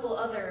there's a couple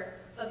other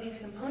of these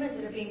components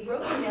that are being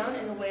broken down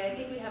in a way I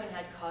think we haven't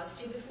had cause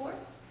to before.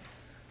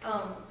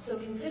 So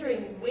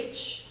considering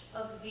which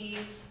of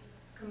these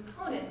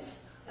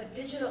components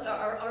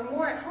are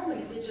more at home in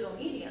a digital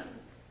medium,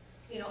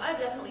 you know, I've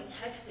definitely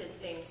texted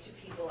things to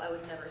people I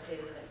would never say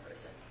to them in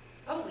person,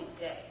 probably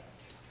today.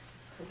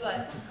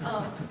 But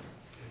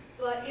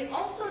it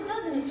also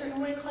does, in a certain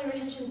way, call your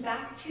attention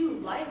back to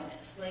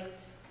liveness. Like,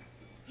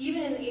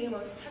 even in the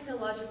most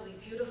technologically,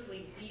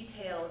 beautifully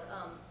detailed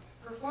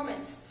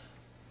performance,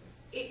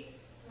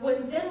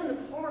 when the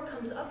performer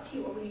comes up to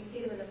you, or when you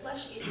see them in the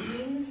flesh, it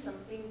means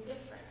something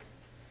different.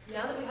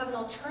 Now that we have an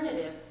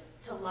alternative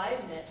to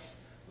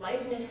liveness,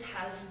 liveness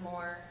has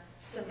more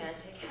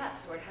semantic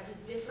heft, or it has a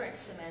different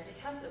semantic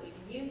heft that we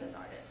can use as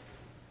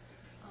artists.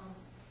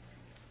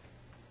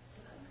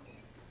 So that's cool.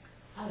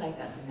 I like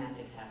that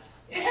semantic heft.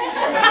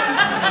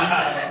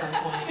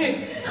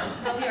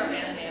 Probably our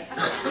band name.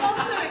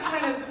 Also, it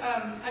kind of,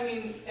 I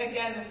mean,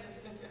 again,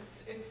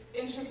 it's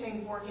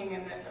interesting working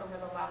in this over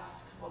the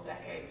last couple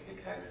decades,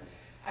 because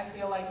I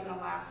feel like in the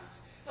last,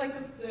 like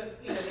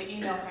the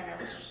email thing I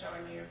was just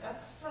showing you,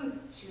 that's from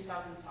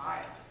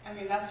 2005. I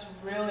mean, that's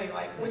really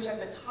like, which at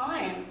the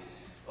time,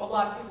 a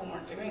lot of people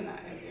weren't doing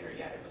that in theater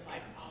yet. It was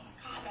like, oh my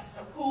God, that's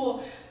so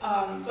cool.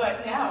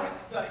 But now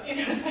it's like, you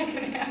know,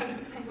 secondhand,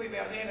 it's completely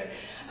outdated.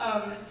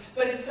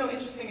 But it's so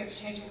interesting, it's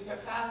changing so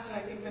fast, and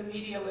I think the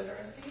media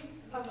literacy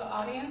of the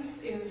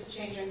audience is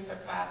changing so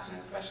fast, and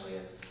especially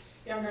as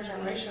younger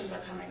generations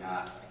are coming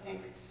up, I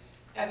think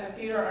as a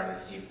theater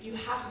artist, you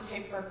have to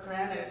take for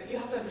granted, you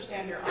have to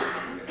understand your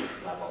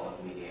audience's level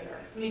of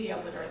media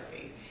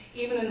literacy,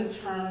 even in the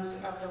terms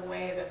of the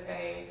way that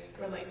they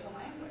relate to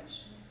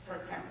language, for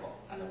example,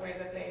 and the way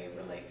that they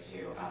relate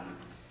to...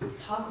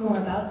 Talk more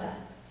about that.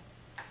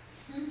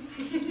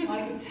 Well,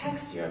 I can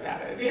text you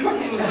about it if you want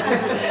to.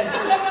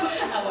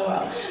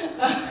 LOL.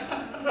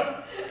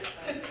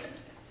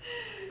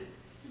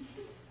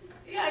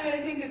 Yeah, I mean,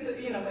 I think it's,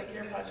 you know, like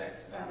your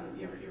project,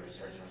 your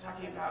research we're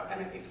talking about,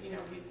 and I think, you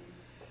know,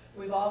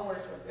 we've all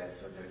worked with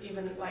this,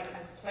 even like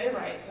as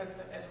playwrights,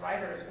 as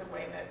writers, the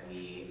way that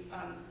we,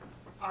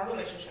 our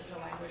relationship to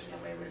language and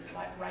the way we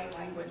write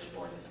language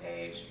for the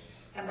stage,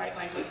 and write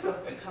language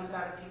both that comes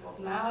out of people's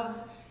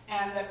mouths,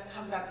 and that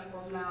comes out of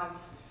people's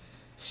mouths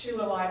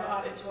to a live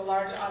audience, to a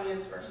large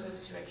audience,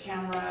 versus to a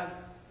camera,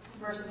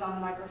 versus on a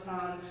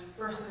microphone,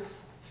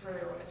 versus through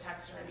a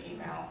text or an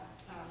email.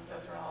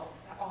 Those are all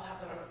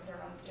have their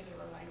own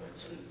particular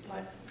language and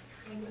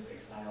linguistic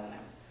style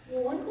now.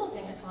 Well, one cool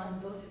thing I saw in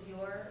both of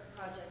your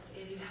projects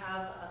is you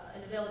have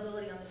an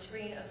availability on the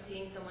screen of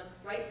seeing someone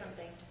write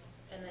something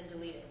and then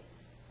delete it,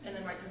 and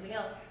then write something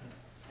else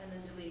and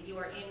then delete it. You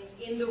are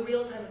in the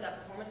real time of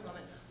that performance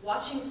moment,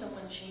 watching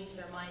someone change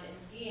their mind and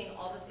seeing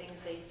all the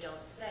things they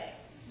don't say,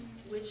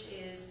 which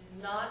is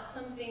not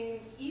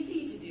something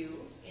easy to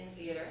do in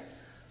theater,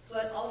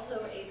 but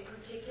also a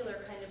particular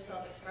kind of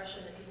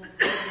self-expression that people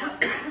don't have.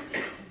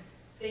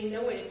 They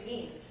know what it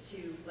means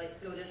to like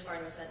go this far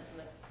in a sentence and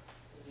like,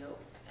 nope.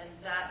 And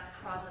that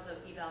process of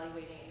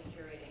evaluating and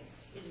curating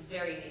is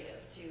very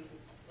native to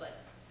like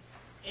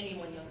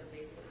anyone younger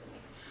basically than me.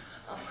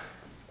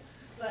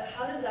 But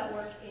how does that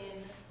work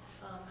in,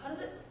 how does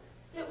it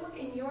work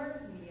in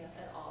your media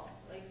at all?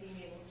 Like being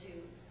able to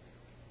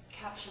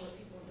capture what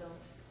people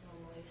don't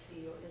normally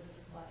see, or does this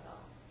apply at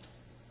all?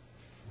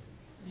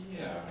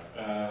 Yeah.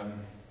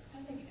 I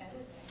think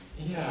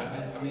editing.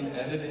 Yeah, I mean,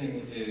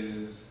 editing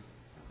is,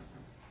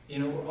 you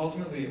know,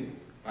 ultimately,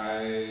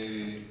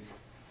 I'm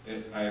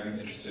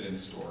interested in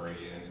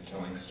story and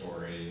telling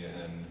story,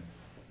 and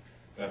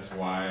that's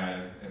why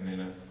I am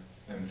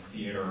in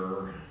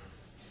theater,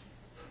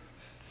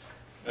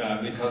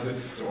 because it's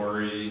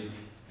story,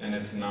 and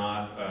it's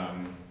not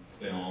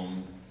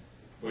film,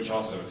 which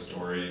also is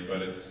story,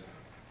 but it's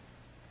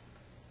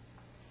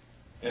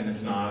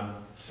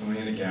not something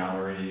in a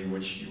gallery,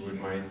 which you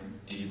might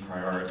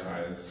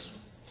deprioritize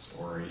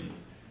story,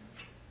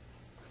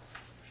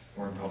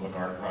 or a public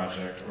art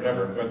project, or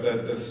whatever. But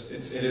it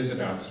is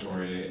about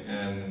story,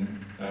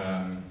 and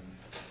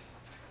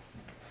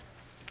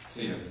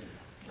see,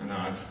 no,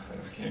 I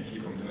just can't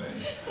keep them today.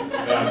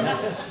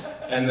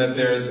 And that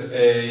there's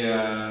a,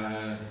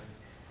 I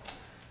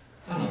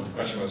don't know what the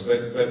question was,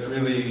 but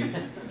really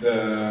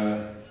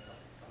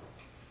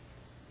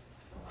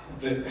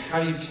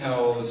how do you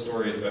tell the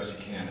story as best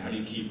you can? How do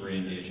you keep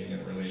re-engaging in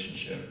the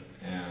relationship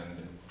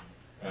and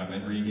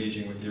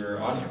re-engaging with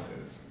your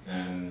audiences?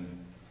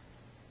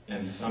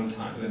 And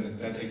sometimes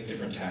that takes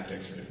different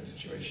tactics for different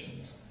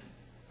situations.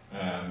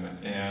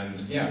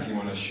 And yeah, if you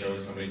want to show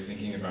somebody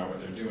thinking about what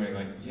they're doing,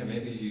 like, yeah,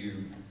 maybe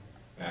you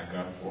back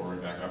up,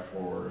 forward.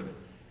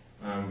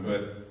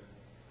 But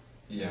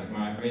yeah,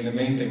 I mean, the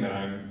main thing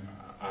that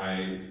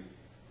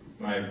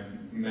my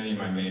many of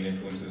my main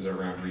influences are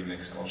around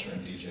remix culture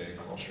and DJ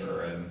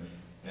culture,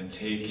 and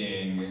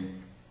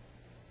taking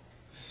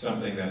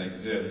something that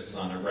exists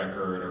on a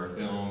record or a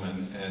film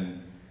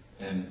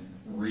and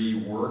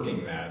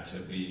reworking that to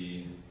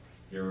be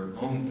your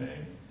own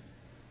thing,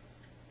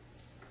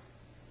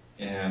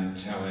 and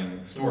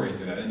telling story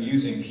through that, and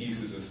using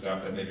pieces of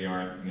stuff that maybe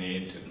aren't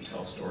made to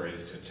tell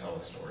stories to tell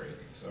a story.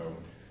 So,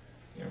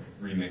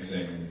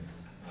 remixing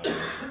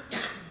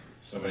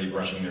somebody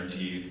brushing their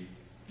teeth,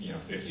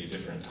 50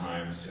 different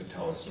times to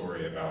tell a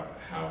story about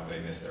how they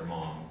miss their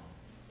mom.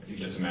 If you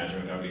could just imagine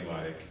what that would be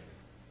like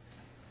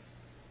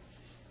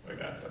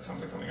that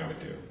sounds like something I would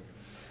do.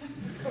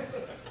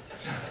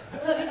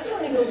 Well, it makes you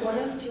want to go one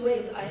of two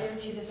ways, either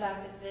to the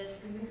fact that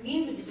this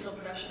means of digital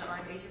production are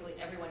in basically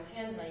everyone's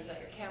hands. Now you've got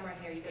your camera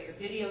here, you've got your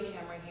video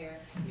camera here,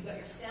 you've got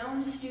your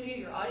sound studio,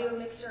 your audio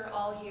mixer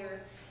all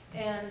here,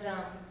 and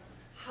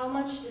how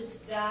much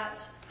does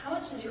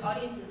your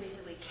audiences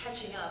basically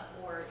catching up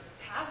or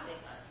passing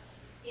us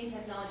in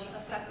technology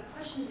affect the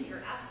questions that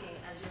you're asking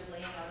as you're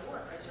laying out a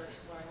work, as you're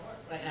exploring a work?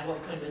 Right, and at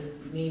what point is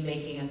me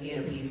making a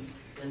theater piece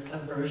just a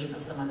version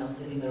of someone else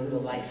living their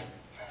real life?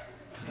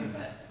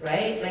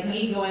 Right? Like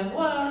me going,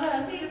 whoa,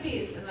 no, theater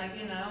piece. And like,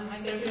 my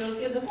little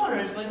kid in the corner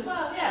is going,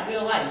 well, yeah,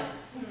 real life.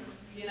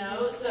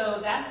 So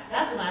that's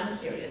what I'm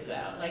curious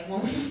about. Like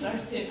when we start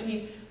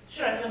to,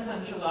 sure, at some point,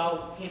 I'm sure we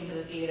all came to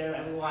the theater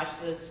and we watched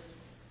this,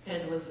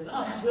 and we think,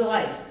 oh, that's real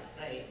life,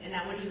 right? And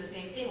now we're doing the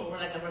same thing where we're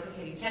like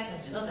replicating text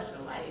messages, oh, that's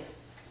real life.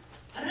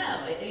 I don't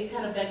know, it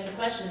kind of begs the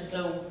question,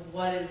 so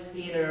what is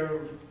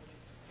theater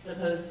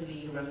supposed to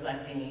be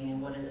reflecting,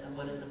 and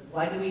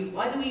why do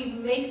we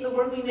make the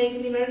work we make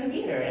in the American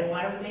theater, and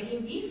why are we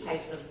making these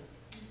types of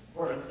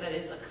works that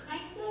it's a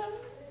kind of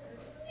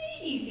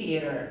maybe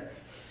theater,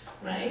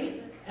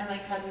 right? And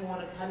like, how do you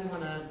want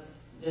to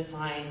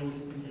define what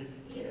you consider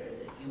theater? Is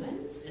it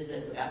humans? Is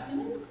it without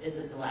humans? Is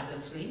it the lack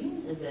of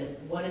screamings?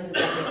 What is it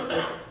that makes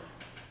this,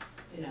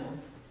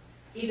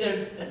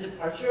 either a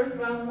departure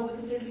from what we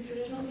consider to be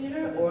traditional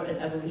theater or an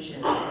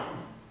evolution?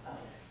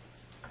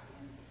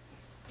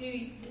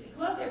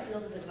 Who out there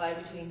feels that the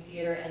divide between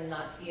theater and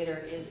not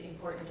theater is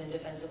important and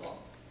defensible?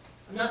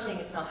 I'm not saying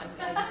it's not.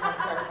 I just want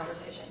to start a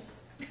conversation.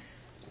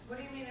 What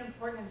do you mean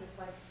important?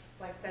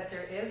 Like that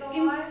there is a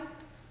line?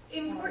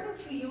 Important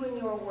to you in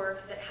your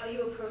work, that how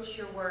you approach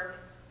your work,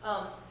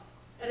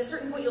 at a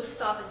certain point you'll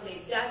stop and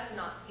say, that's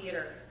not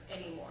theater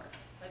anymore.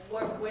 Like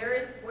where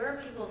are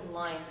people's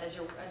lines as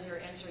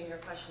you're answering your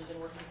questions and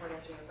working toward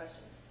answering your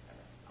questions?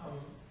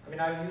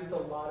 I've used a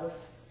lot of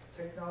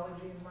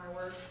technology in my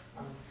work.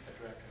 I'm a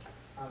director.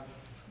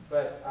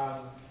 But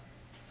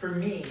for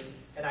me,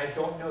 and I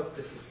don't know if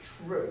this is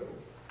true,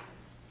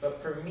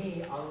 but for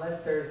me,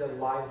 unless there's a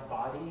live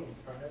body in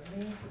front of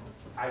me,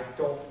 I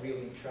don't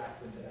really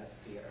interact with it as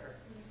theater.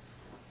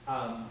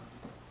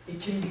 It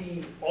can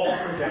be all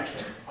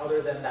projection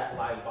other than that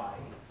live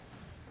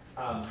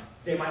body.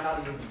 They might not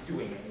even be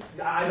doing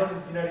anything. I don't,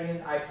 you know what I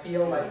mean? I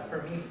feel like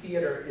for me,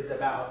 theater is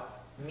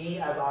about me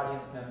as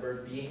audience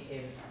member being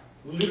in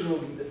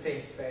literally the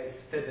same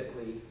space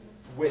physically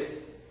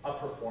with a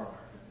performer.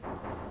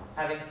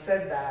 Having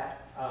said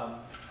that,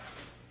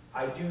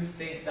 I do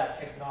think that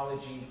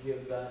technology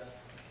gives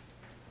us,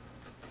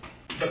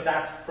 but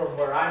that's from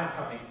where I'm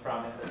coming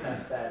from in the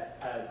sense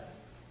that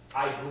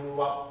I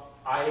grew up,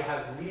 I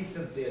have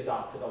recently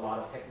adopted a lot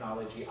of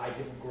technology. I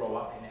didn't grow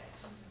up in it.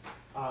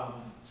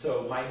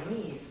 So my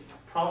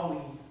niece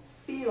probably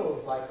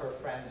feels like her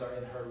friends are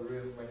in her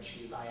room when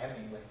she's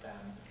IMing with them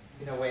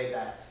in a way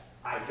that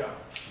I don't.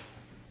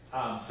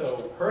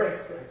 So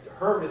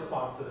her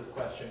response to this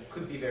question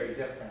could be very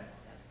different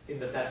in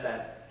the sense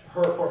that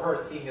for her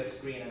seeing a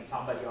screen and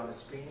somebody on the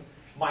screen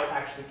might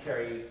actually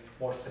carry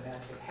more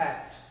semantic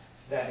heft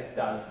than it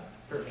does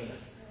for me.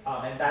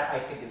 And that I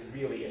think is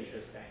really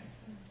interesting.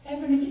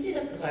 Evan, did you see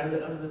the, sorry.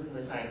 Did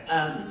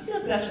you see the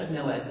production of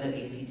No Eggs at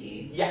ACT?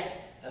 Yes.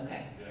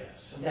 Okay. Yes.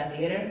 Was that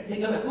theater?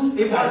 Who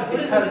saw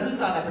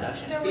that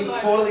production?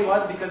 It totally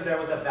was, because there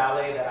was a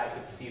ballet that I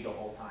could see the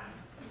whole time.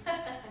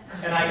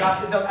 And I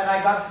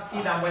got to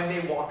see them when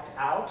they walked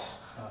out.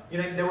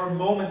 There were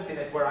moments in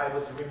it where I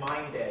was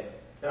reminded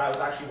that I was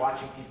actually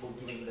watching people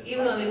doing this.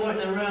 Even though they weren't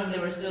in the room, they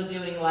were still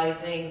doing live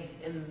things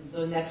in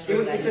the next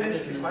room. It's an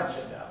interesting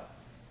question,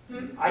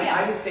 though.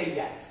 I would say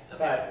yes,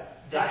 okay.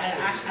 But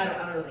I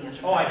don't know the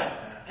answer. Oh, I know.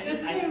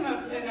 This came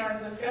up in our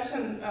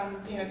discussion, the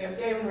other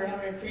day when we were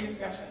having a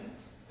pre-discussion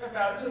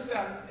about just,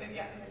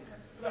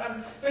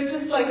 but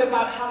just like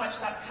about how much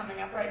that's coming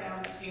up right now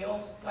in the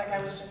field. Like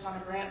I was just on a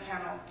grant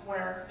panel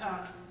where,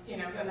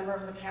 a number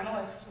of the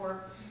panelists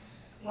were,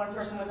 one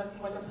person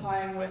was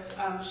applying with,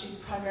 she's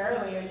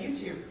primarily a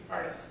YouTube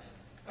artist.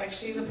 Like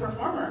she's a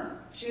performer.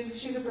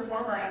 She's a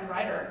performer and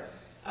writer.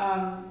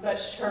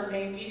 But her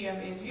main medium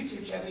is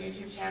YouTube. She has a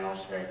YouTube channel.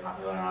 She's very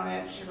popular on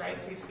it. She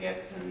writes these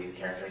skits and these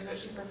characters that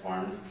she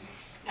performs.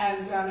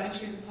 And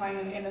she was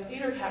applying in the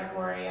theater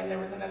category. And there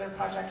was another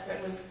project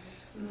that was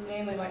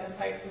mainly like a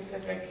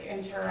site-specific,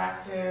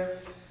 interactive,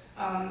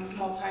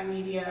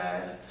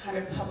 multimedia kind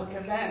of public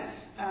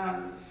event.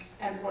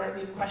 And where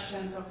these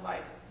questions of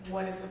like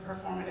what is the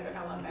performative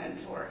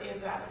element, or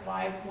is that,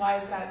 why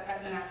is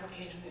that an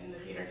application in the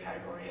theater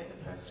category as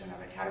opposed to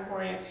another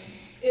category?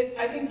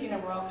 I think,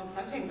 we're all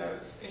confronting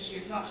those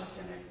issues, not just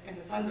in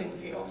the funding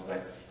field,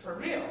 but for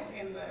real,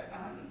 in the,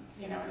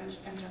 in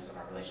terms of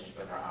our relationship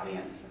with our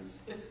audience.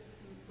 It's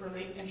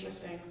really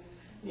interesting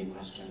new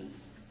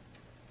questions.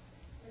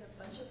 And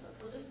a bunch of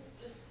folks. We'll just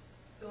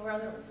go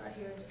around there. Let's not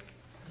here and just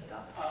take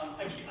off.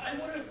 Actually, I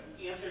would have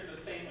answered the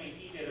same way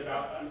he did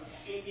about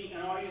being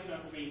an audience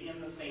member being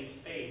in the same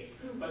space.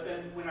 But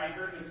then when I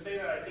heard him say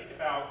that, I think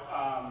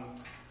about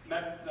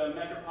the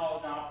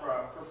Metropolitan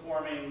Opera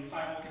performing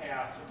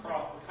simulcast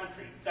across the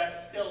country.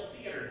 That's still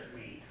theater to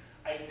me.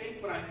 I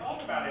think when I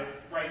thought about it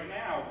right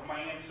now, my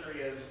answer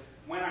is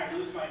when I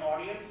lose my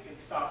audience, it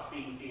stops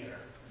being theater.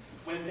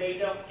 When they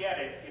don't get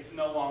it, it's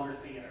no longer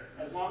theater.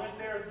 As long as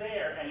they're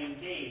there and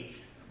engaged,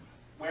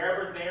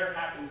 wherever there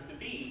happens to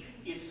be,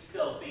 it's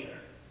still theater.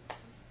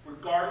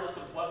 Regardless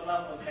of what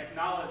level of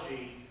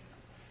technology,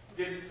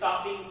 did it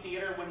stop being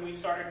theater when we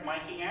started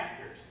miking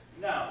actors?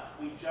 No,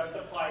 we just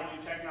applied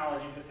new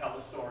technology to tell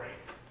the story.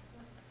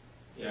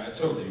 Yeah, I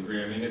totally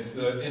agree. I mean, it's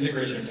the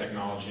integration of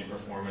technology and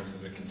performance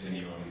is a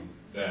continuum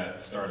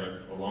that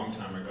started a long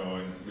time ago,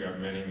 and we have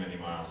many, many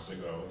miles to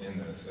go in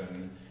this.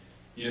 And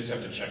you just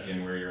have to check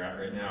in where you're at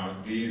right now.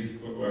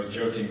 I was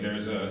joking,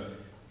 there's a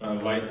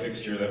light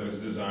fixture that was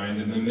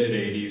designed in the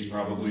mid-'80s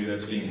probably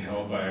that's being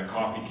held by a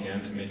coffee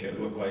can to make it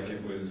look like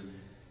it was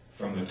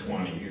from the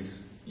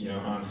 20s,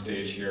 on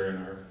stage here in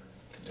our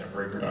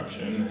contemporary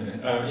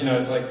production.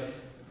 It's like,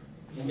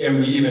 and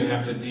we even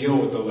have to deal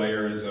with the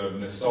layers of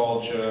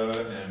nostalgia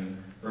and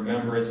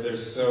remembrance.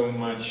 There's so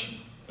much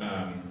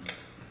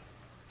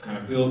kind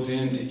of built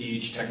into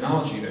each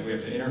technology that we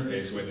have to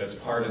interface with that's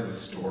part of the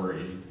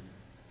story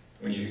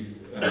when you,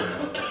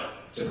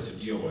 just to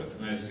deal with.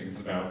 And I just think it's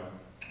about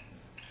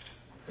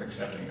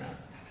accepting that.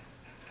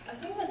 I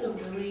think that's a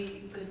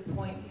really good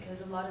point, because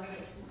a lot of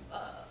this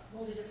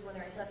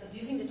multidisciplinary stuff is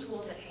using the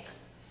tools at hand.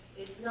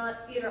 It's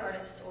not theater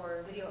artists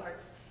or video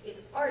artists.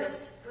 It's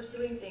artists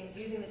pursuing things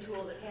using the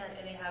tools at hand,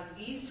 and they have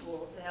these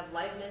tools. They have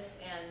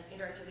liveness and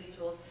interactivity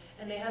tools,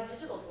 and they have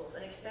digital tools.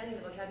 And expanding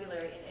the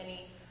vocabulary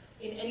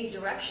in any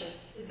direction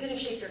is going to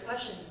shape your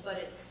questions, but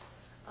it's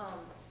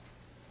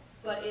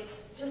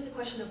just a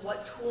question of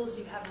what tools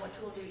you have and what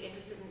tools you're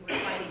interested in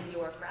refining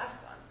your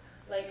grasp on.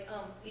 Like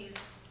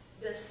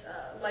this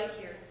light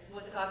here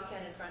with the coffee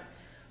can in front.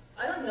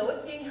 I don't know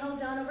what's being held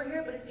down over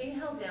here, but it's being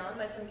held down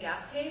by some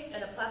gaff tape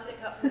and a plastic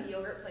cup from the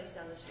yogurt place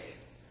down the street.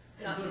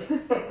 Not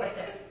kidding, right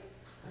there.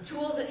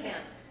 Tools at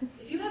hand.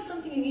 If you have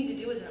something you need to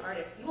do as an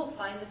artist, you will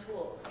find the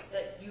tools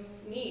that you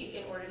need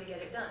in order to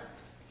get it done.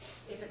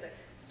 If it's a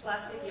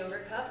plastic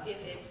yogurt cup, if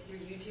it's your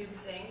YouTube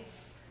thing.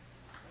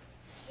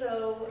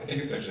 So... I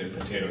think it's actually a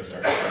potato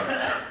starch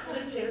cup. Is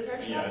it a potato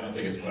starch cup? Yeah, I don't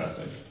think it's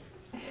plastic.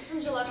 It's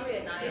from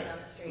Gelateria 9 down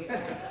the street.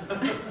 But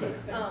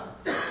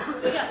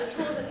yeah, the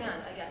tools at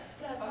hand, I guess.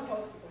 Yeah,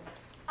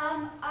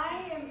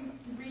 I am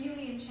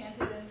really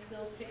enchanted and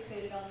still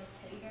fixated on this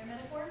teddy bear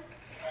metaphor.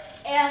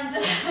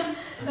 And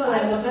so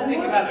I will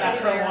think about that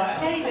for a while.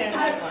 Teddy bear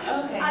metaphor.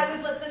 Okay. I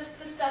would let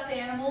the stuffed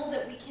animal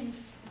that we can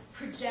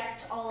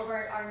project all of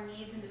our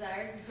needs and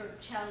desires and sort of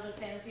childhood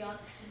fantasy on,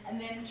 and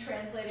then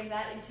translating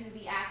that into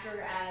the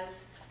actor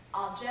as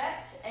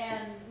object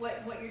and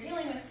what you're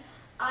dealing with.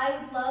 I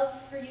would love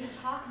for you to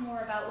talk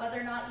more about whether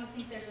or not you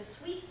think there's a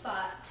sweet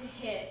spot to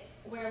hit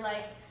where,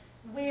 like,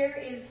 where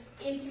is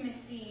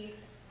intimacy,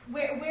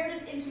 where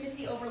does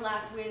intimacy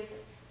overlap with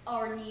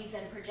our needs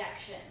and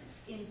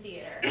projections in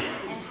theater,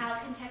 and how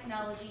can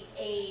technology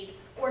aid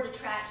or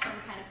detract from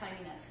kind of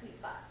finding that sweet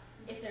spot,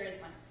 if there is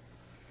one?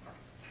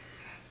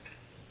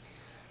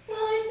 Well,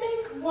 I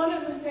think one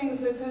of the things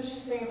that's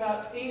interesting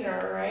about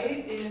theater,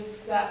 right,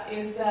 is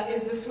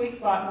the sweet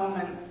spot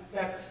moment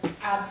that's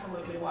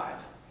absolutely live,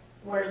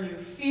 where you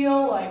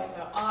feel like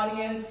the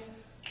audience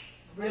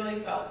really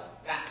felt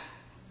that,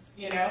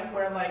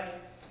 where like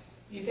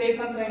you say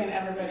something and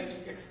everybody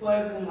just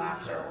explodes in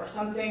laughter, or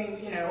something,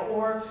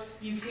 or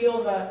you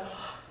feel the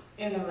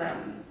in the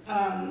room.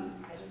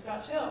 I just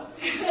got chills.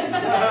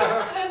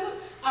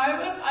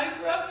 I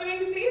grew up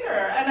doing theater,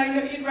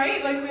 and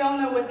right? Like, we all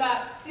know what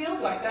that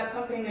feels like. That's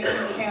something that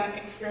you can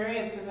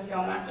experience as a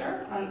film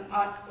actor,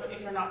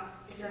 if you're not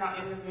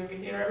in the movie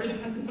theater every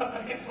time the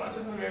audience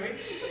watches the movie.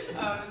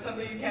 It's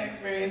something you can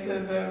experience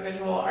as a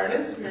visual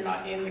artist if you're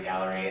not in the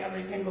gallery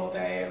every single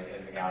day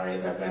if the gallery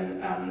is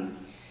open.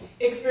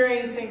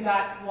 Experiencing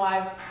that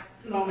live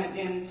moment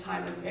in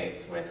time and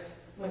space with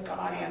the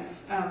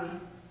audience.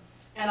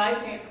 And I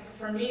think,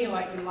 for me,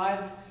 like in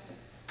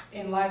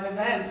live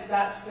events,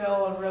 that's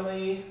still a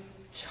really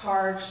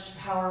charged,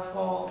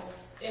 powerful,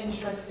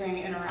 interesting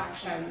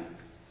interaction,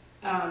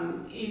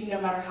 no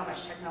matter how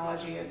much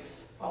technology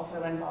is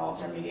also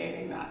involved or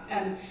mediating that.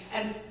 And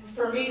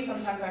for me,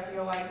 sometimes I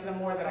feel like the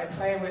more that I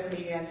play with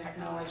media and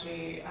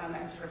technology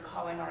and sort of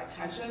calling our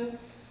attention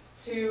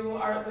to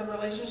the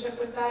relationship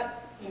with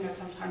that,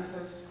 sometimes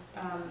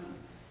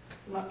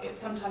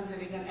sometimes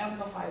it even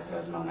amplifies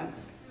those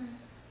moments.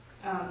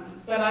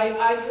 But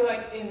I feel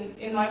like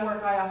in my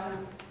work, I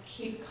often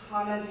keep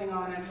commenting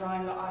on and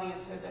drawing the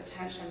audience's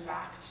attention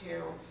back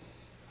to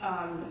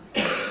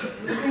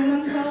losing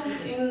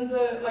themselves in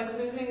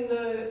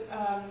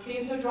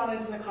being so drawn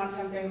into the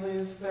content, they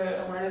lose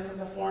the awareness of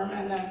the form,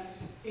 and then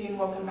being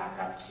woken back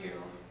up to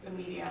the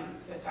medium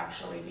that's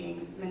actually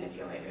being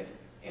manipulated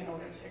in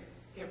order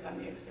to give them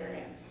the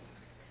experience.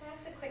 Can I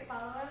ask a quick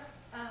follow-up?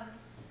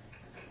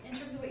 In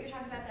terms of what you're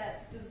talking about,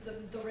 that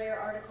the rare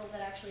article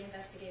that actually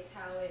investigates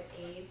how it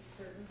aids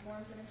certain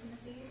forms of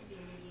intimacy to be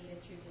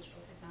mediated through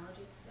digital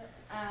technology,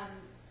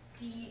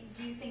 do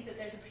you think that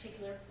there's a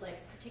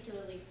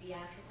particularly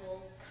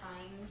theatrical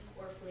kind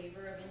or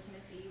flavor of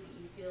intimacy that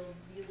you feel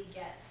really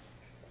gets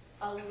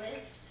a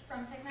lift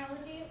from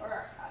technology,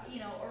 or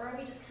are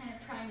we just kind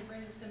of trying to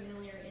bring the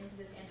familiar into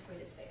this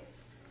antiquated space?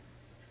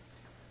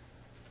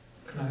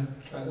 Can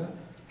I try that?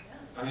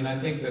 Yeah. I mean, I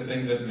think the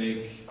things that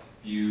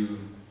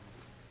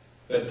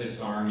that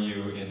disarm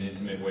you in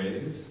intimate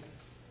ways,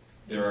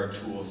 there are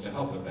tools to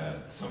help with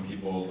that. Some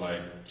people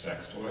like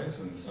sex toys,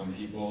 and some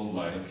people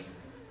like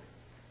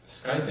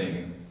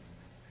Skyping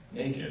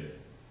naked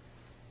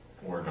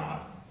or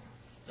not.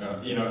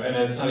 And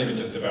it's not even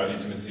just about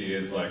intimacy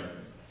as like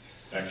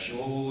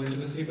sexual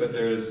intimacy, but I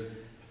think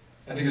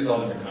there's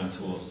all different kinds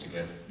of tools to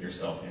get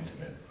yourself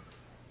intimate.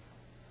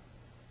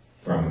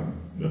 From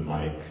the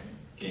mic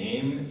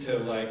game to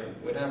like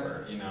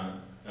whatever,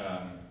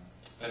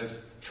 I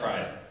just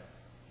try it.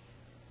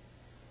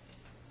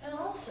 And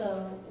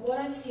also, what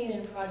I've seen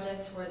in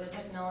projects where the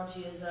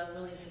technology is a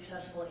really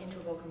successful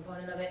integral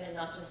component of it and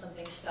not just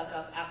something stuck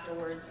up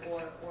afterwards or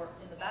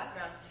in the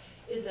background,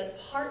 is that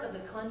part of the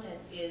content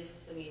is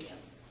the medium.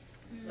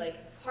 Mm-hmm.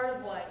 Like, part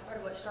of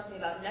what struck me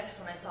about Next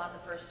when I saw it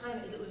the first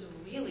time is it was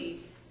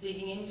really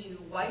digging into,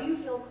 why do you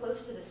feel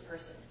close to this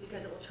person?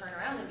 Because it will turn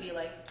around and be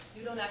like,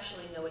 you don't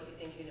actually know what you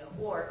think you know,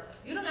 or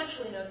you don't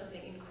actually know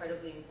something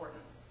incredibly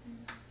important.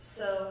 Mm-hmm.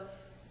 So,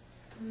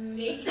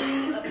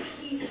 making a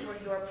piece where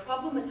you're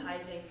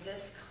problematizing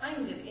this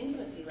kind of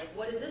intimacy, like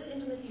what does this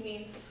intimacy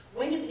mean?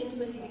 When does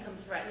intimacy become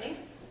threatening?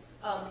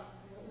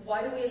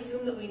 Why do we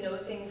assume that we know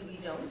things we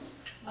don't?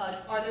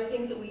 Are there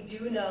things that we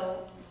do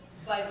know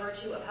by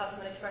virtue of how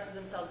someone expresses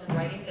themselves in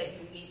writing that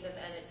you meet them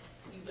and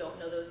you don't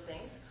know those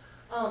things?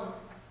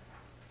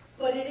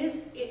 But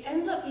it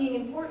ends up being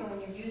important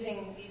when you're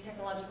using these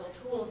technological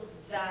tools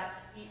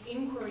that the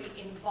inquiry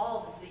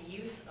involves the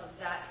use of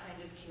that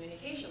kind of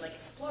communication, like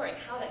exploring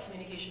how that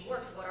communication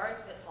works, what are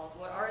its pitfalls,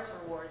 what are its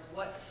rewards,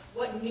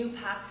 what new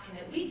paths can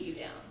it lead you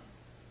down?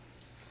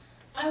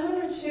 I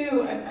wonder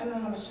too, I don't know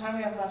how much time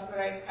we have left,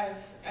 but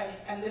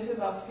and this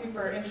is all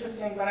super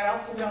interesting, but I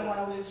also don't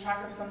want to lose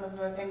track of some of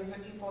the things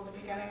that people at the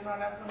beginning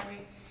brought up when we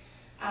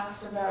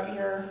asked about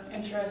your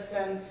interest,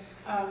 and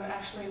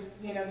actually,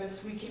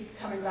 we keep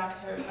coming back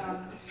to,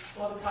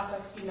 the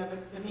process,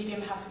 the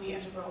medium has to be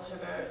integral to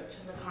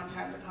the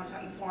content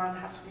and the form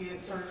have to be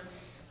sort of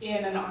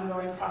in an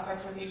ongoing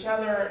process with each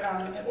other,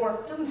 or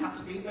it doesn't have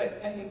to be,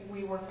 but I think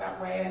we work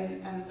that way,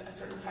 and a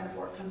certain kind of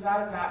work comes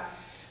out of that.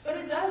 But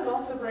it does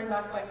also bring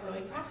back like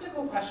really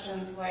practical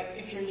questions, like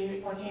if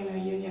you're working in a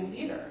union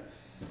theater.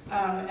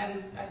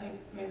 And I think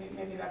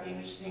maybe that'd be an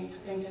interesting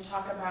thing to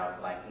talk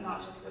about, like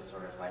not just the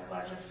sort of like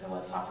larger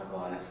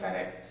philosophical and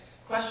aesthetic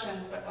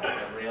questions, but like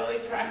the really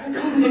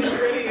practical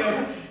nitty-gritty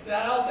of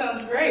that all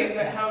sounds great,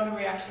 but how do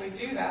we actually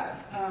do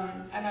that?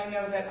 And I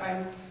know that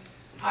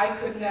I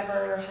could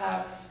never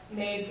have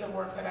made the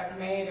work that I've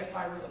made if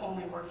I was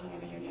only working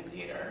in a union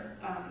theater.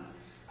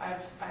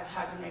 I've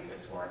had to make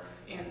this work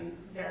in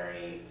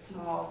very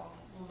small,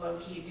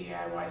 low-key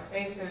DIY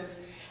spaces,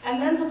 and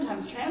then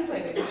sometimes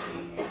translate it into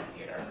union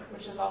theater,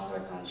 which is also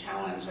its own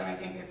challenge, and I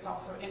think it's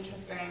also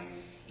interesting,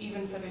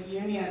 even for the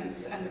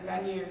unions and the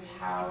venues,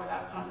 how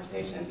that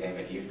conversation, and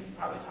David, you can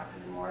probably talk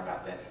even more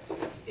about this,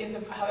 is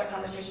how that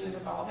conversation is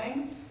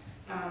evolving.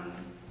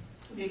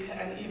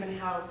 And even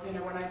how,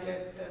 when I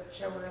did the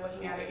show we were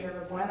looking at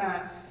Yerba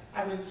Buena,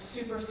 I was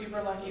super,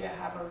 super lucky to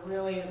have a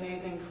really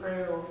amazing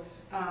crew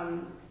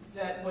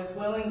that was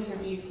willing to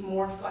be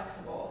more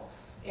flexible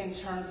in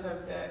terms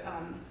of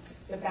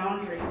the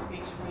boundaries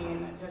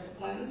between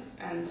disciplines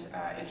and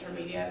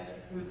intermediates,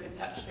 who could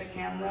touch the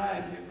camera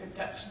and who could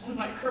touch the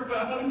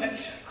microphone, and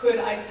could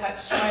I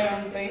touch my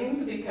own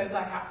things because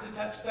I have to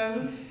touch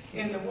them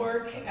in the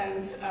work,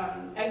 and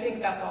I think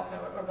that's also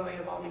a really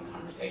evolving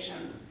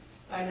conversation.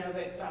 I know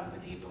that the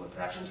people, the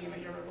production team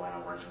at Yerba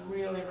Buena worked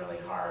really, really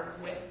hard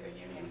with the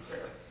union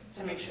crew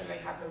to make sure they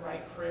had the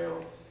right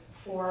crew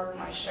for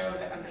my show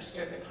that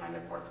understood the kind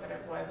of work that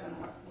it was and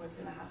what was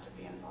going to have to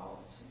be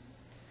involved.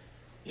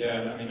 Yeah,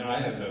 and I mean, I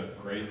had the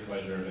great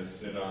pleasure to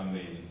sit on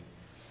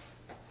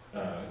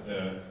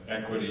the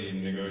equity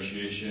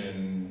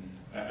negotiation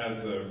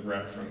as the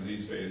rep from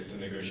Z-Space to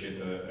negotiate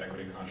the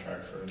equity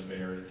contract for the Bay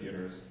Area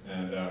theaters.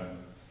 And,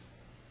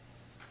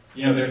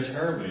 they're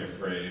terribly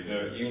afraid,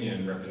 the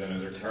union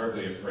representatives are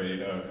terribly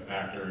afraid of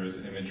actors'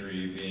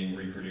 imagery being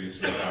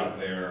reproduced without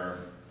their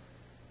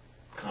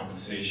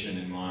compensation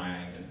in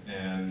mind.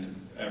 And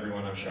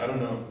everyone, I'm sure. I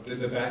don't know, did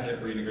the back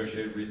get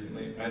renegotiated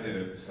recently? I did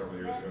it several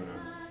years ago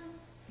now.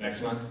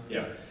 Next month?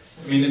 Yeah.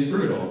 I mean, it's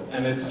brutal,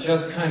 and it's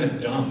just kind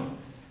of dumb.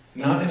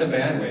 Not in a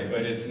bad way,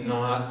 but it's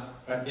not,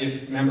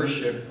 if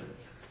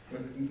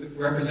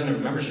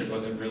representative membership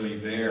wasn't really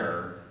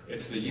there,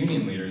 it's the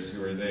union leaders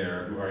who are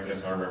there, who I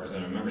guess are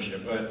representative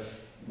membership, but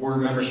were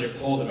membership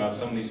polled about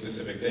some of these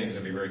specific things,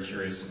 I'd be very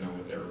curious to know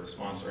what their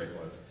response rate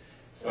was.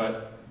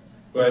 But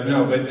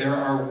there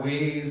are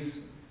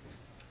ways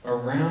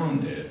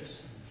around it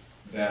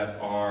that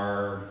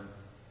are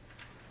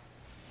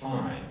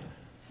fine.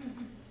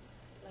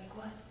 Like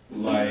what?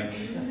 Like,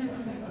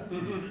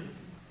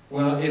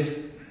 well,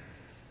 if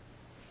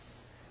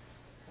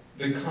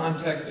the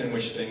context in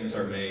which things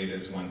are made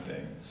is one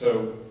thing.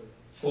 So,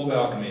 Full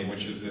Balcony,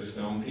 which is this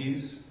film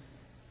piece,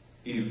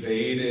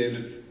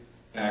 evaded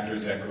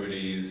Actors'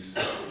 Equity's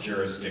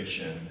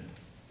jurisdiction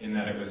in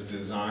that it was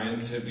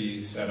designed to be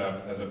set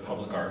up as a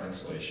public art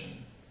installation.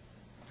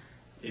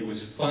 It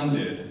was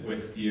funded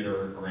with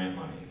theater grant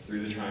money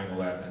through the Triangle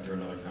Lab and through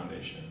another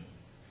foundation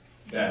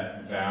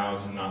that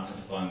vows not to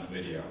fund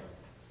video.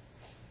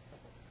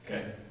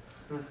 Okay?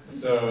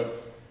 So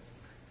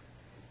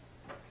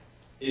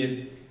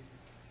it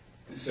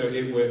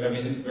would, I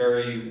mean, it's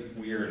very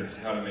weird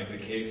how to make the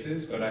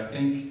cases, but I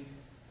think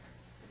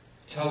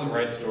tell the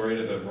right story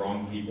to the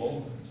wrong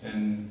people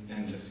and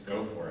just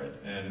go for it.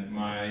 And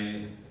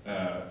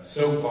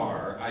so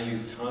far, I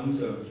use tons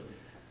of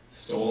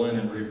stolen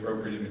and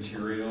reappropriated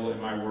material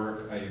in my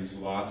work. I use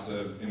lots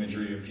of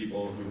imagery of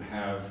people who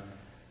have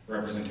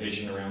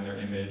representation around their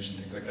image and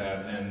things like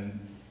that, and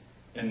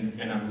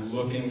I'm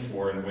looking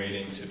for and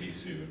waiting to be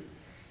sued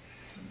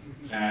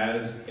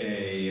as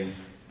a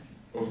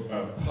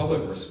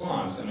public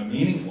response and a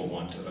meaningful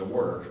one to the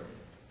work,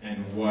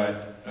 and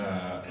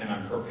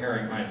I'm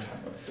preparing my time.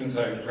 Since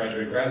I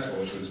graduated grad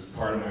school, which was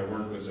part of my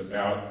work was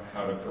about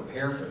how to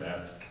prepare for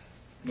that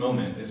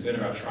moment, it's been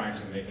about trying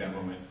to make that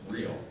moment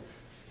real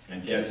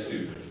and get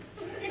sued.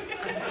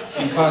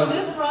 Because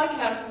this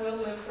broadcast will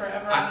live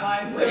forever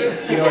online. So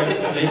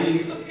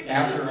maybe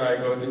after I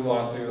go through the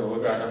lawsuit, I'll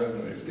look back on this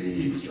and they say,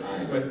 he was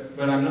trying.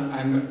 But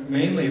I'm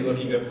mainly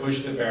looking to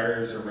push the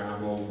barriers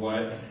around, well,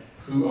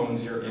 who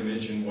owns your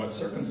image in what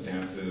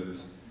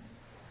circumstances?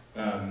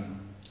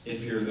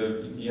 If you're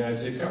the United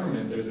States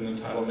government, there's an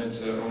entitlement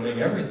to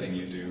owning everything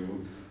you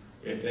do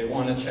if they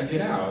want to check it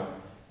out.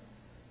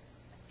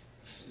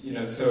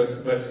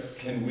 But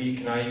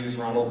can I use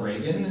Ronald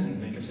Reagan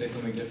and make him say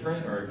something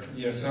different? Or,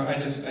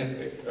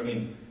 I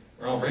mean,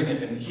 Ronald Reagan,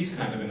 and he's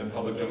kind of in the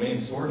public domain,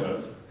 sort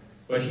of,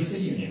 but he's a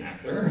union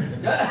actor.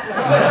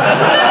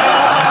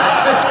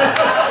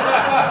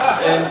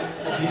 And,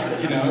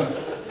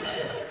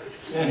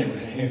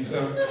 anyway,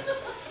 so.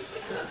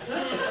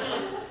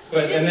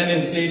 And then in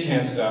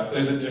stagehand stuff,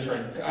 there's a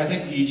different, I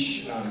think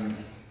each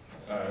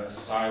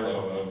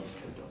silo of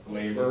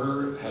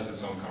labor has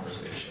its own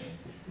conversation.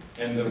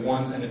 And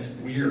it's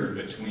weird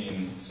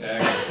between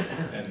SAG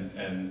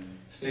and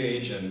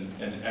stage and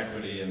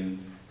equity and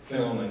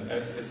film, and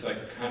it's like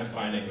kind of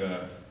finding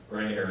the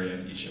gray area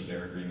in each of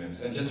their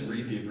agreements, and just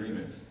read the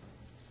agreements.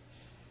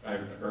 I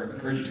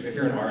encourage you to, if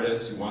you're an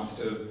artist who wants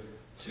to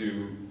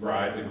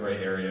ride the gray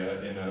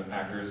area in an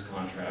actor's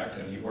contract,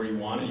 or you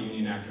want a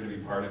union actor to be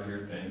part of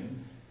your thing,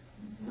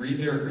 read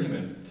their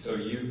agreement so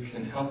you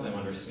can help them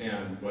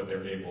understand what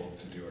they're able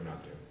to do or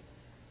not do.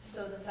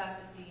 So the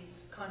fact that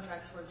these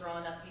contracts were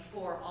drawn up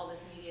before all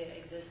this media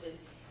existed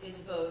is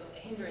both a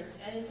hindrance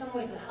and in some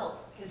ways a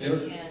help, because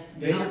you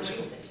can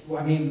outpace it.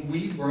 Well, I mean,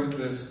 we wrote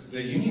this, the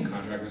union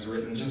contract was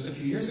written just a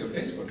few years ago.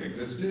 Facebook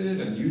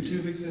existed and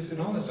YouTube existed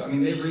and all this stuff. I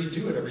mean, they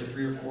redo it every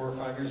 3 or 4 or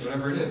 5 years,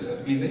 whatever it is.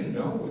 I mean, they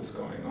know what's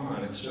going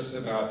on. It's just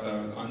about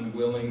an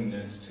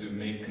unwillingness to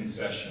make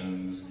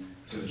concessions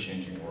to the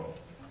changing world.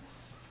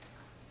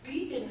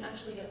 We didn't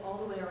actually get all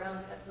the way around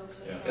at folks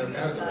with hands the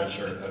guy with the red up.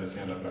 shirt had his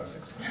hand up about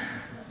 6 times.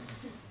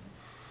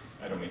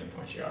 I don't mean to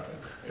point you out,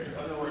 but there you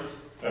go. No worries.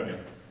 Okay.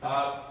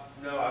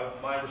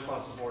 My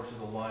response is more to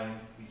the line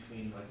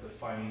between like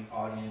defining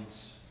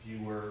audience,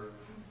 viewer,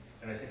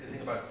 and I think the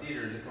thing about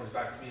theater is it comes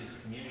back to me as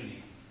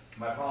community.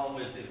 My problem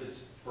with if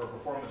it's for a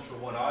performance for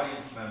one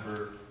audience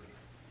member,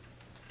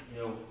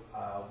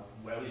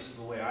 at least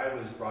the way I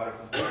was brought up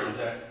in theater is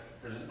that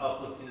there's an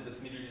uplift into the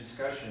community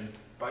discussion.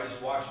 If I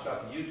just watch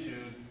stuff on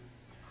YouTube,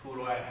 who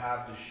do I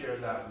have to share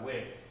that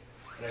with?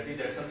 And I think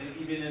that's something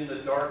even in the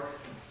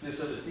darkness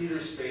of the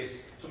theater space,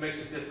 so what makes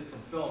us different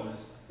from film is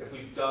if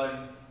we've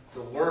done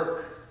the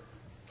work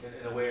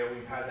in a way where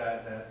we've had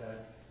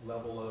that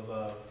level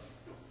of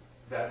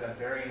that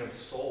bearing of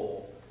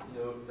soul,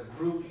 the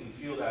group, you can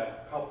feel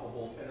that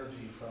palpable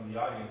energy from the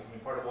audience. I mean,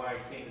 part of why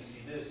I came to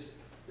see this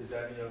is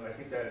that, I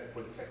think that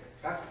what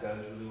tech does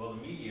really well,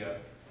 the media,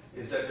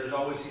 is that there's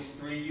always these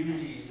 3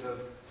 unities of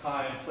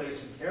time,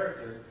 place, and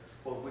character.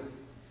 But with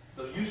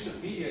the use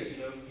of media,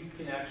 you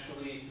can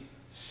actually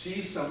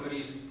see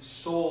somebody's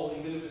soul,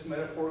 even if it's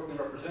metaphorically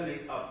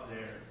represented, up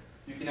there.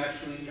 You can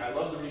actually, I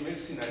love the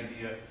remixing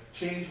idea,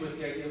 change with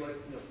the idea of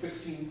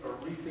fixing or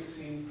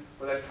refixing,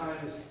 where that time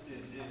is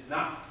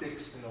not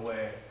fixed in a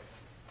way.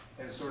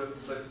 And sort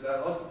of, but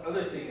the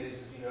other thing is,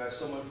 you know, as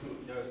someone who,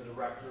 you know, as a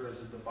director, as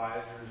an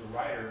advisor, as a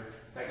writer,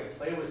 I can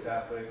play with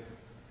that, but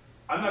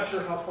I'm not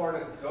sure how far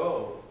to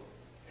go.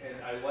 And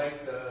I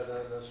like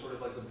the sort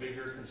of like the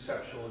bigger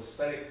conceptual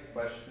aesthetic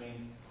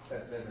questioning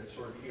that's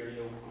sort of here.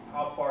 You know,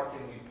 how far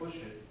can we push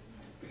it?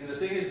 Because the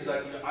thing is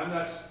like, you know,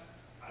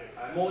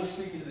 I'm only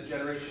speaking to the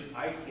generation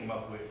I came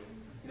up with.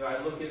 You know,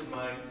 I look at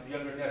my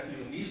younger nephew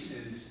and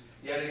nieces,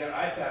 yeah, they got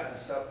iPads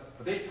and stuff,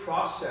 but they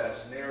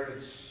process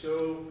narratives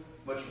so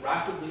much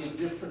rapidly and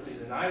differently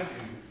than I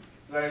do.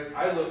 That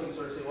I look and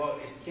sort of say, well,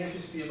 it can't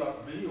just be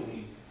about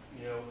videoing,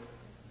 you know,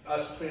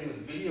 us playing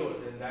with video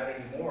and that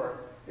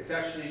anymore. It's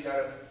actually got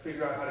to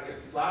figure out how to get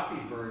Flappy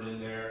Bird in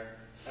there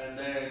and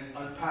then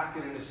unpack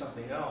it into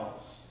something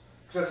else.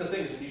 Because that's the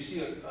thing, is when you see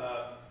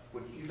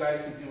what you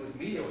guys can do with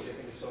media, which I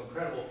think is so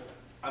incredible,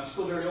 I'm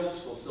still very old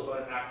school, still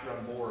about an actor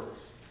on boards.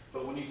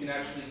 But when you can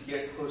actually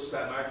get close to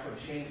that microphone,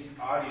 change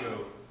the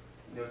audio,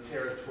 you know,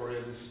 territory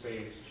of the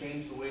space,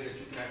 change the way that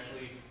you can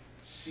actually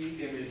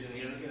see image and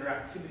the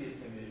interactivity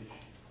of image.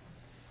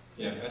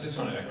 Yeah, I just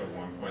want to echo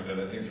one point that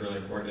I think is really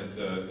important, is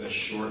the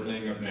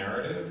shortening of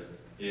narrative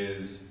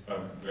is a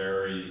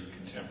very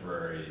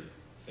contemporary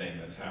thing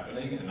that's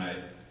happening, and I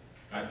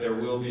there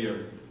will be a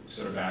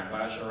sort of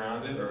backlash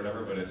around it or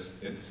whatever, but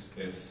that's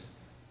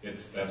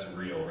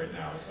real right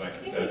now. It's like I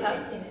think we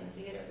have seen it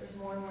in theater. There's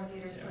more and more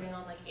theaters putting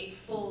on like a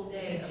full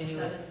day of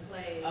 7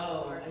 plays,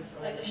 or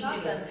like the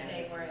shotgun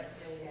thing where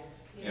it's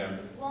you know, these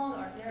long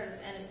arc narratives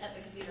and an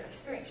epic theater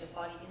experience. Your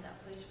body in that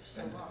place for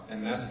so long.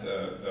 And that's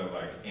the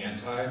like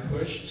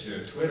anti-push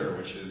to Twitter,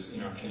 which is,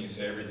 you know, can you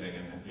say everything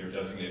in your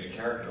designated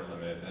character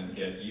limit and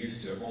get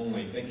used to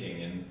only thinking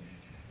in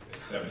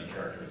 70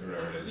 characters or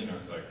whatever it is. You know,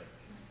 it's like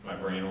my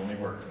brain only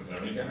works in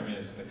 70 characters. I mean,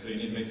 it's like, so you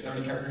need to make a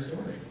 70 character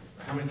story.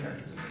 How many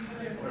characters?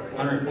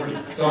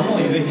 140. So I'm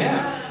only using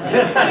half.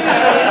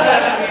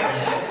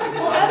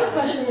 Well, I have a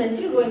question then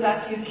too, going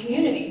back to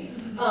community.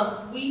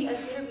 We as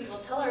theater people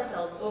tell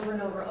ourselves over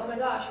and over, oh my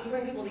gosh, we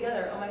bring people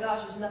together. Oh my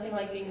gosh, there's nothing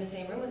like being in the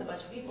same room with a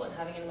bunch of people and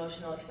having an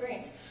emotional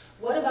experience.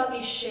 What about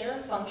the share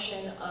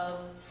function of,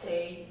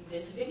 say,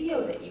 this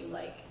video that you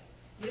like?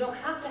 You don't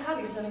have to have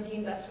your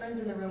 17 best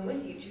friends in the room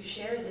with you to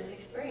share this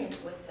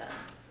experience with them.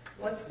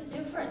 What's the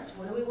difference?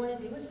 What do we want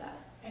to do with that?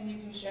 And you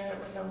can share it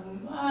with a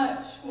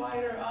much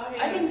wider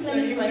audience. I can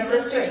send it to my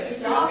sister in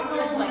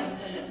Stockholm. I can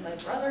send it to my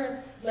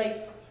brother.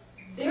 Like,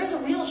 there's a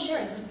real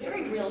sharing. There's a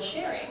very real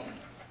sharing.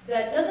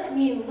 That doesn't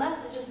mean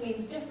less, it just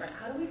means different.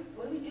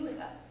 What do we do with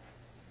that?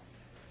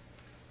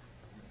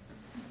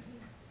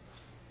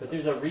 But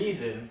there's a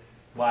reason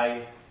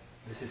why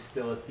this is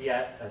still a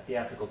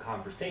theatrical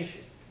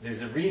conversation.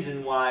 There's a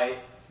reason why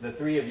the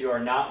three of you are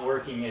not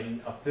working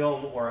in a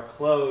film or a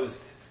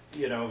closed,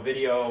 you know,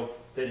 video,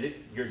 that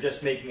you're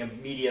just making a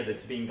media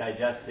that's being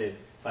digested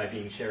by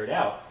being shared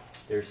out.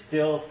 There's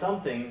still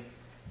something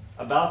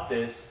about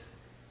this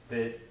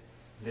that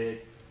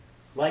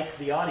likes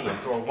the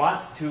audience or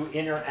wants to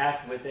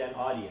interact with an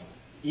audience.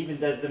 Even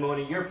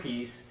Desdemona, your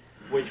piece,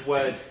 which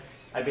was,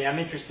 I mean, I'm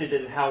interested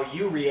in how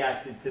you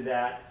reacted to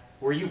that.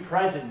 Were you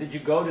present? Did you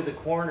go to the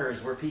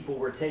corners where people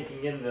were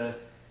taking in the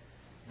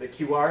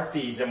QR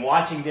feeds and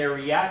watching their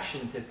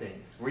reaction to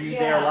things? Were you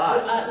there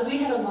live? We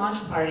had a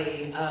launch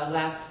party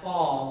last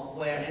fall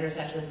where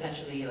Intersection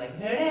essentially, like,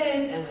 here it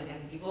is, and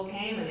people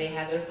came and they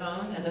had their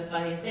phones, and the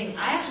funniest thing,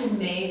 I actually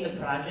made the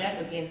project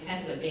with the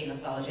intent of it being a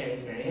solitary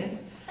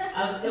experience.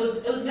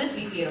 It was meant to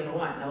be theater for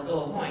one, that was the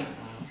whole point.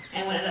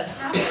 And what ended up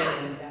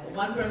happening is that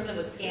one person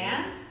would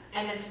scan,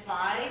 and then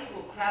 5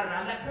 will crowd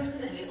around that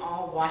person, and they'd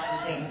all watch the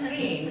same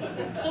screen.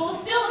 So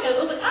it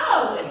was like,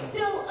 oh, it's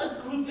still a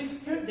group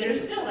experience. They're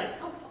still like,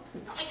 oh,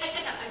 I got it.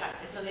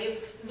 And so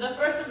the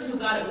first person who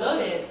got it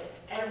loaded,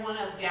 everyone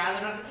else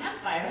gathered on the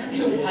campfire, and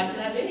they would watch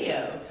that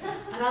video.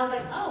 And I was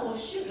like, oh, well,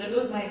 shoot, there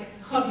goes my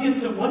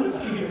audience of one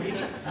theory.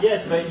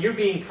 Yes, but you're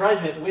being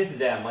present with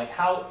them. Like,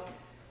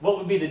 what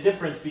would be the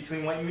difference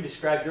between what you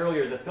described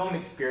earlier as a film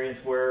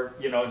experience where,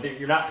 you know,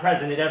 you're not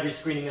present at every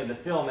screening of the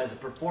film as a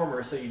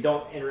performer, so you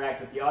don't interact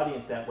with the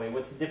audience that way?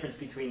 What's the difference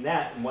between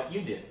that and what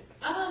you did?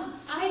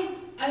 I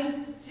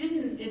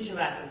didn't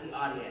interact with the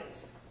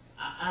audience.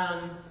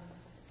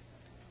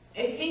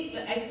 I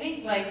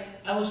think like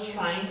I was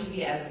trying to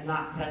be as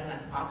not present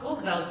as possible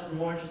because I was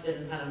more interested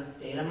in kind of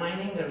data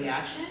mining the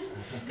reaction.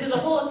 Because the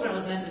whole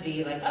experiment was meant to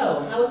be like,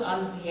 oh, how is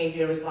audience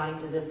behavior responding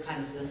to this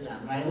kind of system,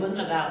 right? It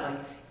wasn't about like,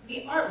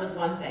 the art was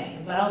one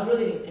thing, but I was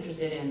really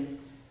interested in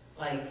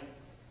like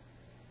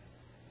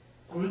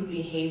group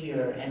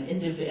behavior and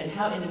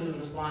how individuals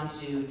respond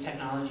to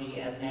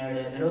technology as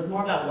narrative. And it was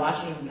more about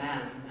watching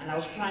them, and I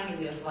was trying to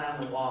be a fly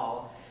on the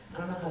wall. I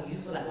don't know how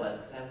useful that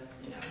was because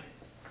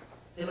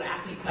they would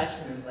ask me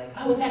questions like,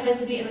 oh, is that meant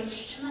to be? And I'm like,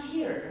 shh, I'm not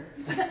here.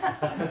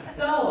 Just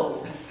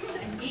go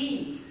and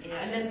be. You know,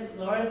 and then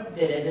Laura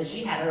did it, and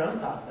she had her own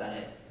thoughts about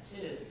it,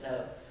 too.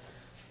 So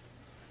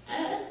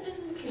it's been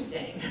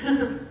interesting.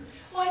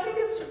 Well, I think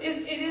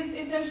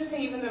it's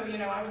interesting, even though, you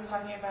know, I was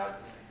talking about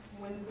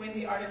when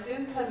the artist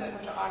is present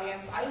with the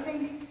audience. I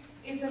think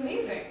it's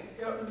amazing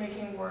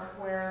making work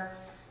where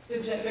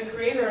the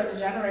creator or the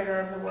generator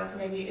of the work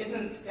maybe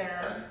isn't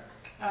there,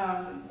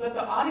 but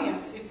the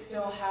audience is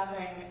still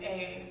having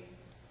a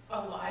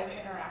live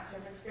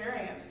interactive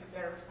experience that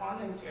they're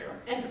responding to.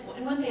 And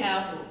one thing I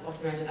also want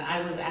to mention, that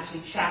I was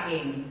actually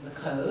tracking the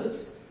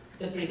codes,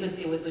 the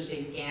frequency with which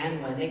they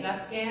scanned, when they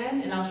got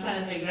scanned, and I was trying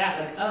to figure out,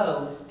 like,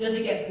 oh, does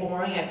it get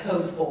boring at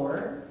code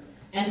 4?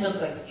 And so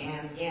like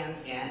scan, scan,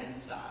 scan, and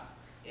stop.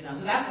 You know,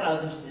 so that's what I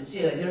was interested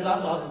too. Like, there was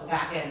also all this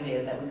back-end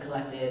data that we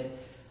collected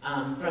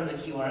from the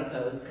QR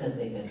codes, because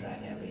they can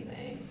track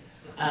everything.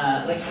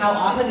 Like how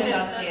often they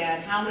got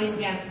scanned, how many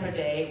scans per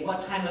day,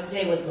 what time of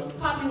day was most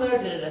popular,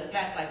 did it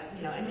affect, like,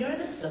 you know, and you're in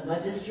the Soma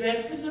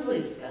district, which is a really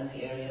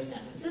scuzzy area of San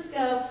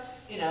Francisco.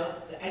 You know,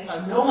 I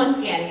saw no one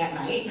scanning at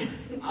night.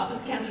 All the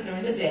scans were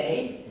during the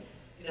day,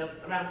 you know,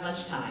 around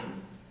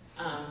lunchtime.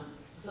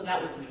 So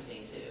that was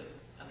interesting too.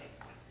 Okay.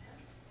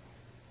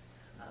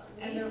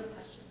 Any other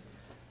questions?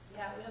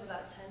 Yeah, we have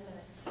about 10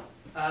 minutes.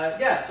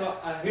 So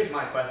here's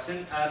my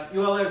question.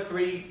 You all are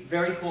 3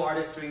 very cool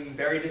artists doing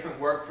very different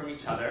work from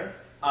each other.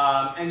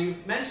 And you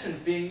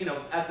mentioned being, you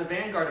know, at the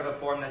vanguard of a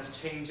form that's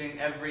changing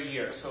every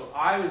year. So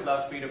I would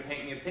love for you to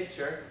paint me a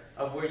picture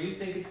of where you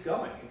think it's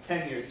going in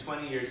 10 years,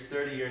 20 years,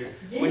 30 years.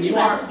 Didn't you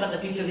ask us about the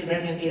future of the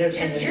American theater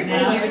 10 years ago?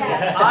 10 years ago.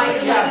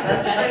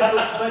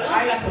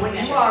 When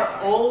you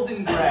are old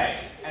and gray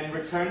and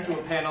return to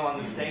a panel on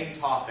the same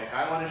topic,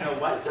 I want to know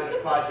what kind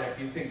of project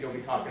you think you'll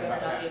be talking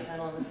about Better not be a then.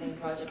 panel on the same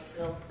project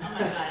still. Oh my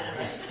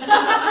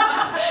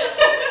God.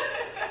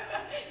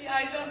 Yeah,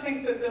 I don't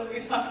think that they'll be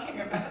talking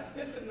about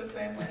this in the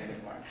same way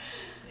anymore.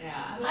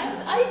 Yeah.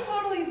 I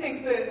totally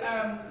think that,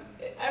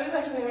 I was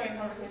actually having a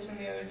conversation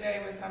the other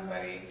day with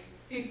somebody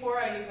before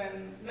I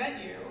even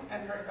met you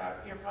and heard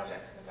about your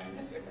project, because I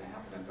missed it when it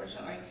happened,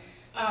 unfortunately,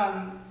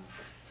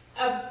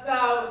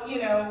 about, you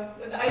know,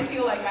 I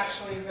feel like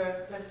actually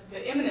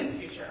the imminent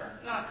future,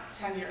 not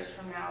 10 years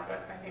from now,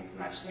 but I think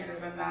much sooner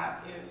than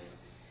that,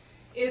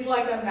 is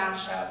like a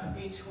mashup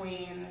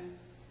between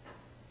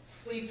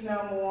Sleep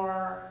No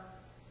More,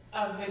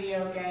 a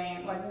video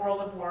game, like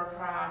World of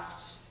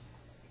Warcraft,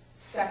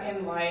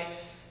 Second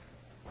Life,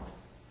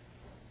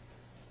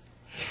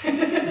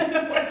 Burning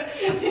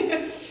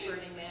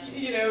Man.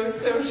 You know,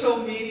 social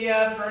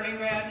media, Burning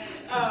Man.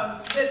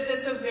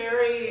 That's a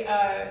very,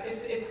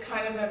 it's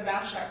kind of a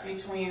mashup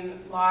between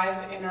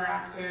live,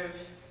 interactive,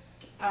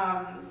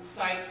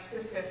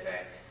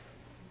 site-specific,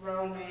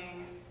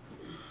 roaming,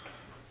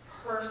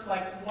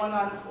 like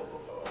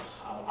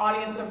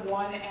audience of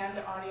one and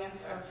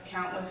audience of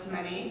countless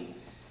many,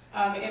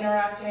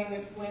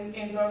 interacting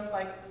in both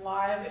like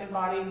live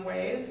embodied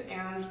ways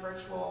and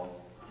virtual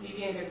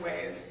mediated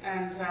ways.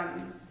 And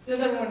does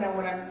everyone know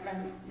what I'm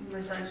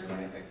referring to when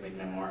I say Sleep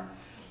No More?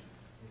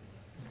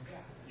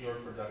 New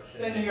York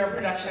production. The New York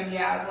production,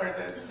 yeah, where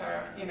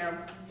the you know,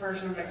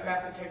 version of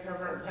Macbeth that takes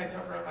place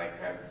over like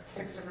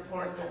 6 different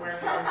floors of a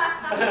warehouse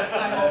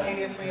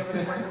simultaneously over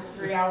the course of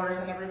 3 hours,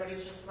 and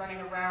everybody's just running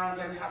around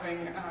and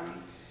having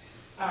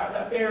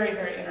a very,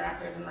 very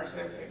interactive,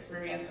 immersive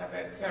experience of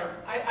it. So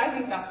I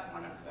think that's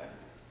one of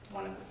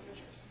the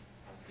futures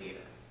of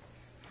theater.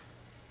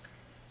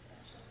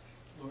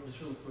 Laura,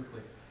 just really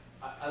quickly,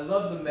 I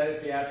love the meta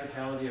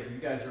theatricality of you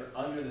guys are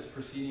under this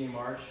proscenium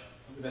arch,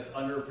 that's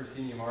under a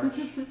proscenium arch,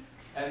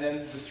 and then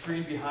the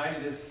screen behind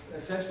it is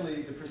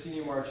essentially the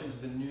proscenium arch into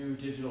the new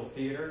digital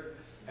theater,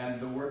 and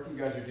the work you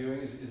guys are doing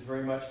is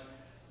very much,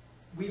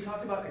 we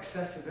talked about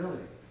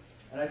accessibility,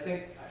 and I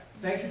think,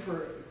 thank you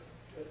for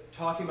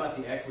talking about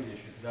the equity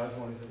issue, because I was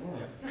the one who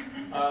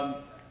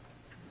said,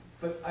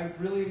 but I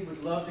really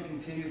would love to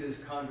continue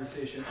this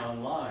conversation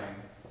online,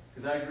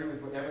 because I agree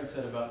with what Evan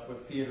said about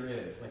what theater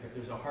is. Like if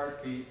there's a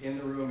heartbeat in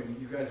the room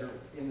and you guys are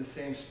in the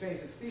same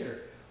space, it's theater.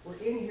 We're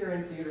in here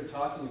in theater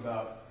talking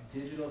about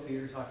digital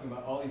theater, talking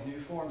about all these new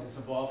forms, this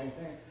evolving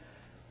thing.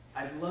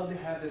 I'd love to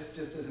have this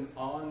just as an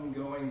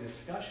ongoing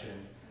discussion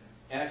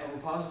and a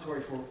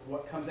repository for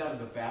what comes out of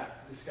the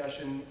BAT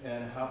discussion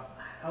and how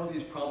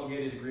these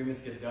promulgated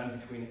agreements get done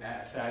between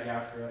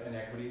SAG-AFTRA and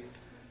equity,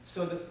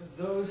 so that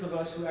those of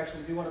us who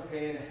actually do want to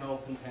pay in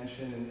health and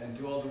pension and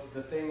do all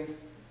the things,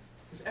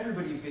 because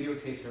everybody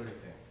videotapes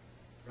everything,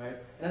 right?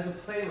 And as a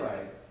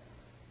playwright,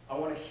 I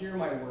want to hear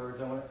my words,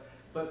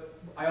 but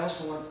I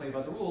also want to play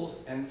by the rules,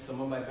 and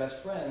some of my best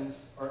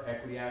friends are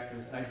equity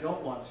actors, and I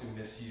don't want to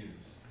misuse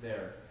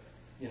their,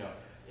 you know,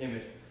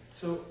 image.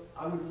 So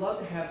I would love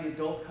to have the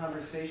adult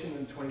conversation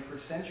in the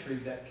 21st century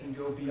that can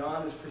go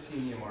beyond this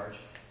proscenium arch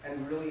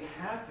and really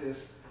have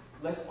this,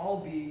 let's all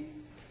be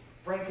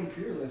frank and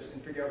fearless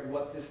and figure out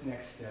what this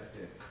next step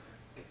is.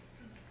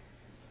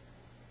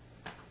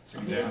 So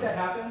can you make that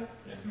happen?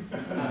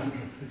 Yeah.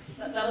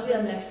 That'll be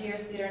on next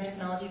year's Theater and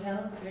Technology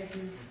panel.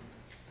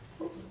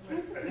 I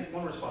think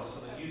one response to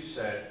something you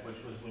said, which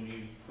was when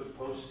you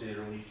posted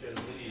or when you shared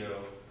the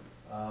video,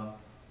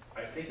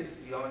 I think it's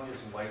beyond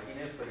just liking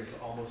it, but it's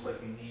almost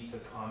like you need to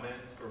comment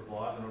or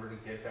blog in order to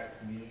get that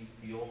community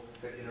feel,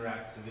 that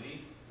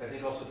interactivity. I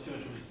think also too,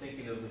 as we're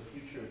thinking of the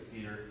future of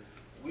theater,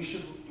 we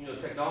should, you know,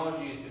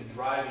 technology has been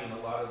driving a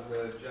lot of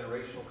the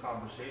generational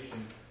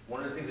conversation.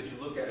 One of the things that you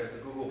look at as the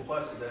Google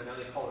Plus is that now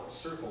they call it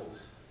circles,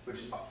 which,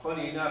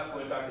 funny enough,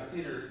 going back to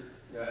theater,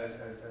 as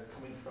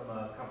coming from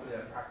a company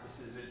that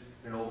practices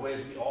it in old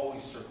ways, we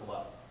always circle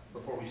up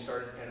before we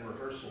start and end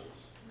rehearsals.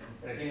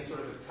 And I think in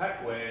sort of a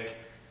tech way,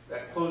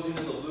 that closing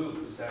of the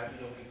loop is that,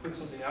 when you put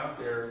something out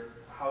there,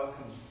 how it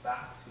comes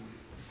back to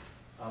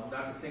you.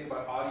 Not to think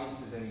about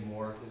audiences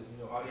anymore,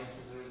 because audiences,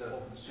 there's that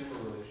whole consumer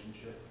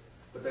relationship,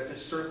 but that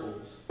just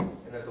circles,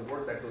 and that the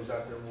work that goes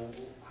out there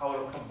how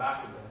it'll come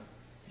back again.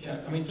 Yeah,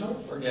 I mean,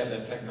 don't forget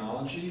that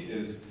technology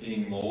is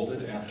being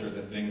molded after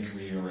the things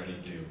we already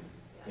do.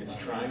 It's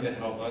trying to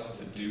help us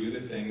to do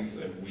the things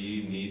that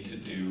we need to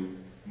do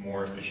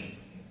more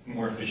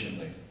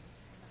efficiently.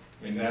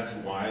 I mean, that's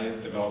why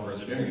developers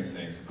are doing these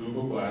things.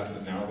 Google Glass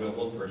is now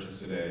available to purchase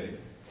today,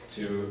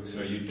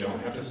 so you don't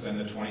have to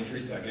spend the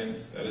 23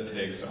 seconds that it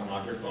takes to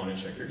unlock your phone and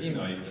check your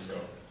email. You can just go.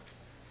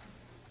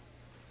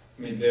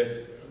 I mean,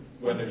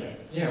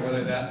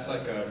 whether that's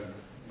like a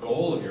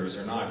goal of yours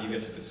or not, you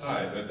get to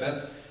decide.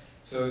 But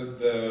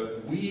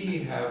we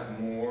have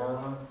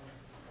more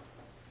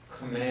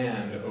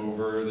command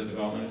over the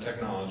development of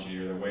technology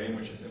or the way in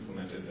which it's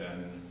implemented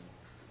than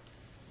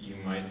you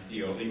might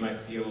feel. You might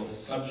feel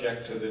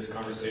subject to this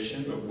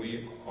conversation, but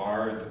we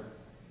are, or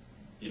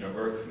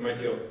you might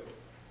feel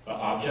the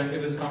object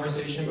of this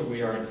conversation, but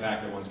we are in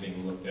fact the ones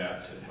being looked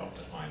at to help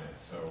define it.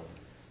 So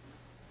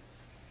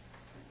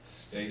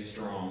stay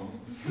strong,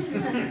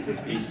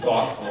 be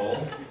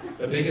thoughtful.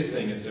 The biggest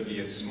thing is to be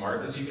as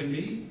smart as you can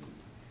be.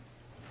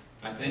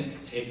 I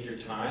think take your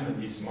time and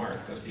be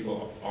smart because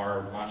people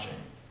are watching.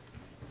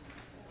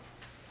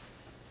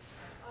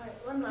 All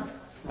right, one last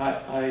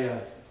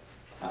one.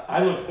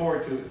 I look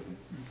forward to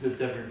the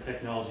different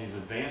technologies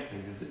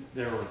advancing.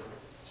 There were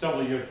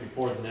several years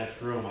before the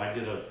next room, I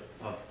did a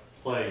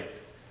play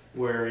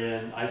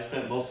wherein I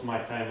spent most of my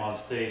time on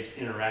stage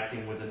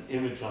interacting with an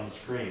image on the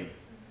screen.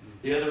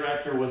 The other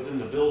actor was in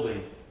the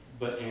building,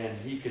 and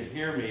he could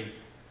hear me,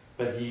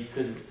 but he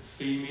couldn't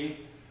see me.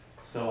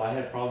 So I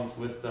had problems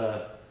with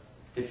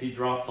if he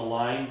dropped the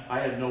line, I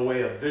had no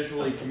way of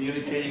visually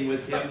communicating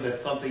with him that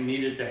something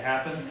needed to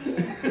happen.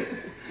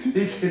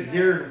 He could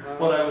hear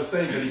what I was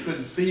saying, but he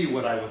couldn't see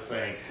what I was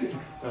saying.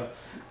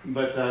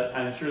 But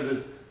I'm sure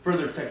there's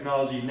further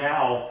technology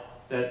now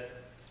that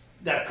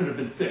could have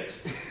been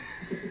fixed.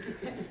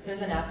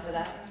 There's an app for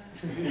that.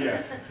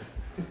 Yes.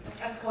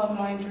 That's called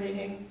mind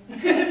reading.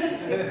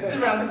 It's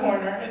around the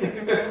corner. I think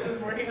Google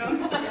is working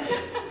on that.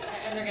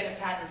 And they're going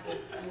to patent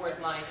the word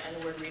mind and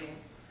the word reading.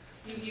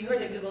 You heard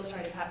that Google's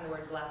trying to patent the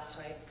word glass,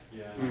 right?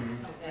 Yeah.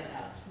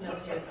 Mm-hmm. No,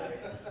 seriously.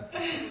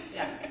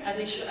 Yeah, as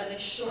a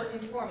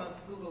shortened form of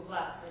Google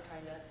Glass, they're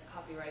trying to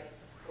copyright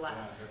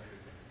glass.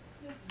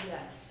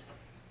 Yes.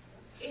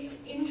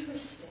 It's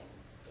interesting.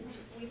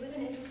 We live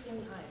in interesting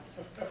times.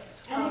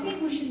 And I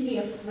think we shouldn't be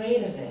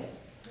afraid of it.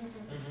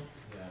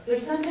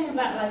 There's something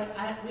about,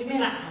 we may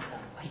not have to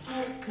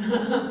like it.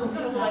 We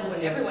don't like what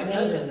everyone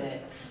does with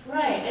it.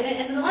 Right,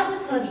 and a lot of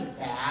it's going to be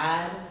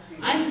bad.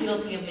 I'm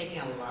guilty of making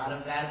a lot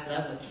of bad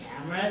stuff with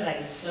cameras. I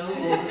so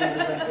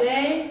guilty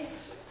today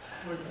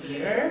for the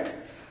theater.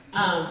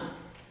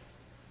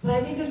 But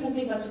I think there's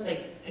something about just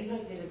like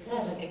David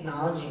said,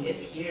 acknowledging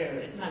it's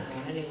here, it's not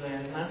going anywhere.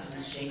 You might as well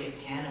just shake its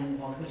hand and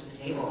welcome it to the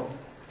table.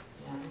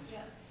 Yeah.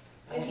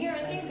 And here,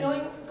 I think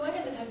going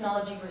at the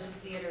technology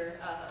versus theater,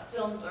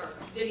 film or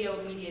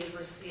video mediated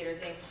versus theater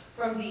thing,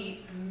 from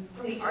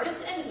the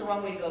artist end is the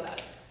wrong way to go about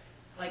it.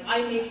 Like,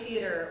 I make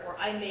theater or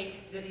I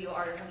make video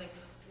art or something.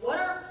 What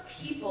are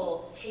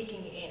people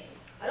taking in?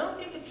 I don't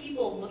think the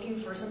people looking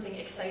for something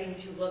exciting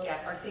to look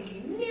at are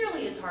thinking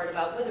nearly as hard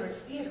about whether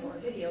it's theater or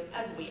video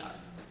as we are.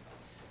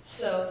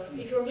 So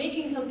if you're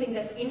making something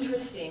that's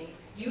interesting,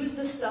 use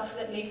the stuff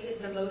that makes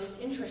it the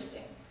most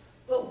interesting.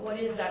 But what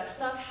is that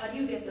stuff? How do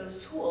you get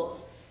those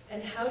tools?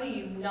 And how do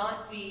you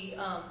not be,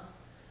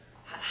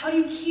 how do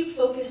you keep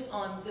focused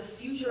on the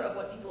future of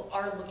what people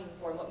are looking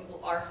for and what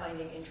people are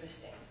finding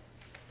interesting?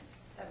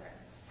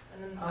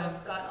 And then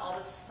I've got all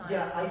the science.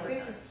 Yeah, I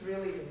think it's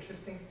really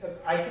interesting.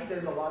 I think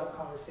there's a lot of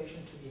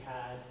conversation to be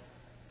had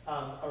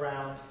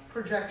around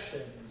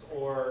projections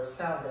or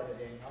sound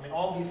editing. I mean,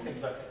 all these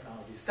things are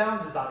technology.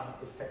 Sound design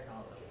is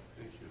technology.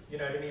 You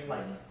know what I mean?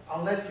 Like,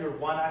 unless you're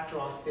one actor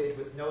on stage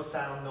with no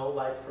sound, no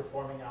lights,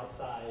 performing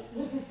outside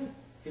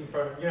in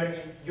front of, you know what I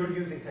mean? You're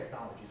using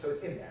technology, so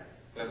it's in there.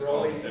 That's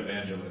called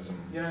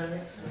evangelism. You know what I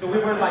mean? So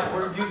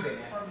we're using it.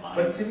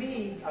 But to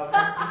me,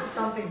 this is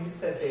something you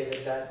said,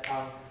 David, that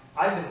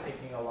I've been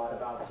thinking a lot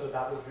about, so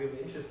that was really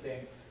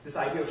interesting, this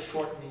idea of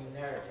shortening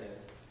narrative,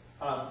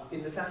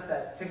 in the sense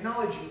that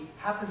technology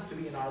happens to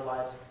be in our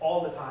lives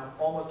all the time,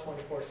 almost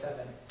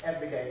 24/7,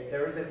 every day.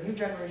 There is a new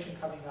generation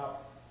coming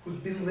up who's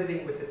been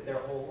living with it their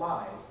whole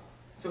lives.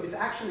 So it's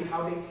actually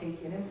how they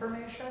take in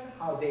information,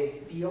 how they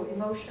feel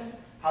emotion,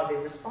 how they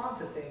respond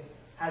to things,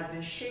 has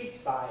been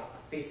shaped by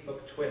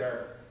Facebook,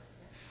 Twitter,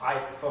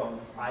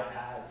 iPhones,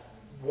 iPads,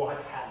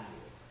 what have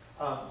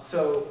you.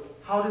 So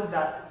how does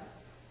that...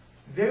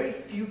 Very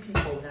few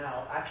people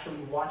now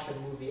actually watch a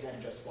movie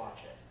and just watch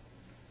it.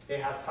 They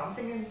have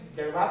something in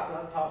their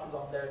laptop is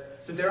on there,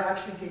 so they're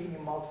actually taking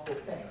in multiple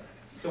things.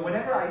 So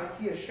whenever I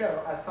see a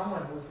show as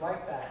someone who's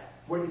like that,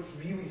 where it's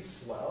really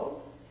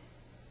slow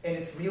and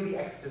it's really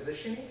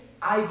exposition-y,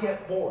 I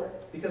get bored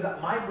because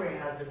my brain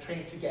has been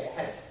trained to get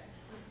ahead.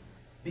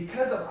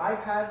 Because of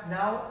iPads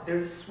now,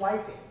 there's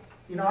swiping.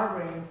 In our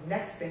brains,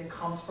 next thing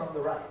comes from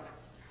the right.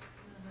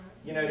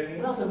 You know what I mean?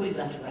 We also read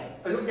left to right.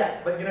 Yeah,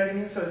 but you know what I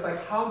mean? So it's like,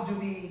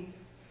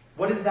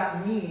 what does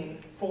that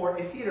mean for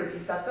a theater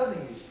piece that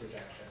doesn't use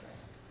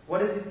projections? What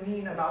does it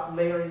mean about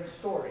layering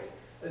story?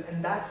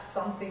 And that's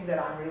something that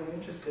I'm really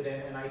interested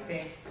in, and I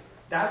think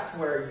that's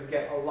where you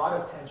get a lot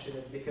of tension,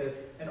 is because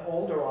an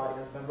older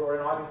audience member or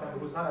an audience member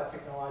who's not as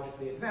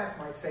technologically advanced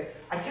might say,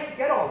 I can't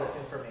get all this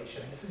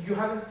information. You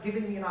haven't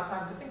given me enough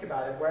time to think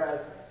about it,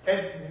 whereas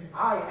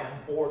I am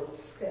bored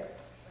stiff.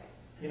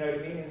 You know what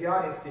I mean? In the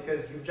audience,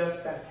 because you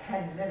just spent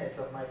 10 minutes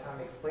of my time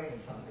explaining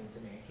something to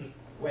me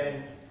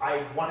when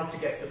I wanted to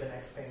get to the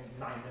next thing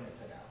 9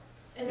 minutes ago.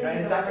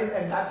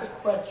 And that's a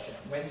question.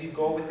 When do you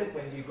go with it?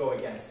 When do you go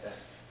against it?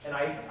 And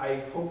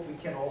I hope we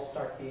can all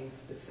start being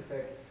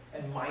specific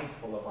and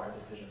mindful of our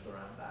decisions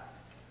around that.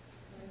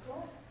 Very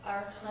cool.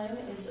 Our time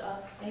is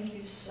up. Thank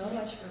you so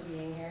much for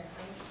being here.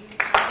 Thank you.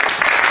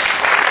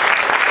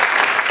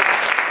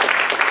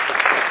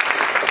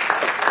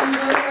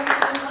 Enjoy the rest of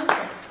the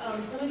conference.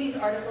 Some of these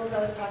articles I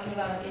was talking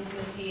about on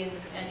intimacy and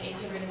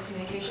asynchronous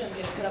communication, I'm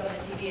going to put up on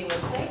the TVA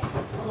website,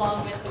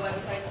 along with the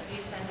websites of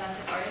these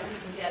fantastic artists. You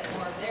can get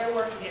more of their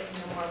work and get to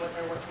know more of what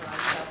they're working on.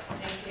 So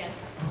thanks again.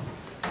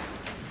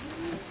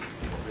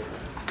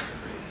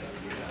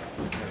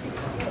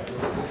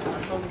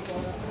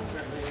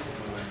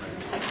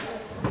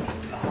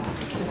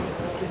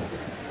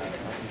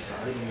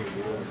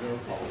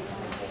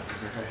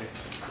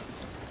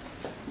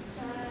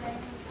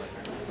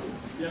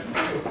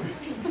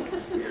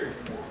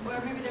 Or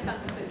maybe they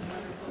found something.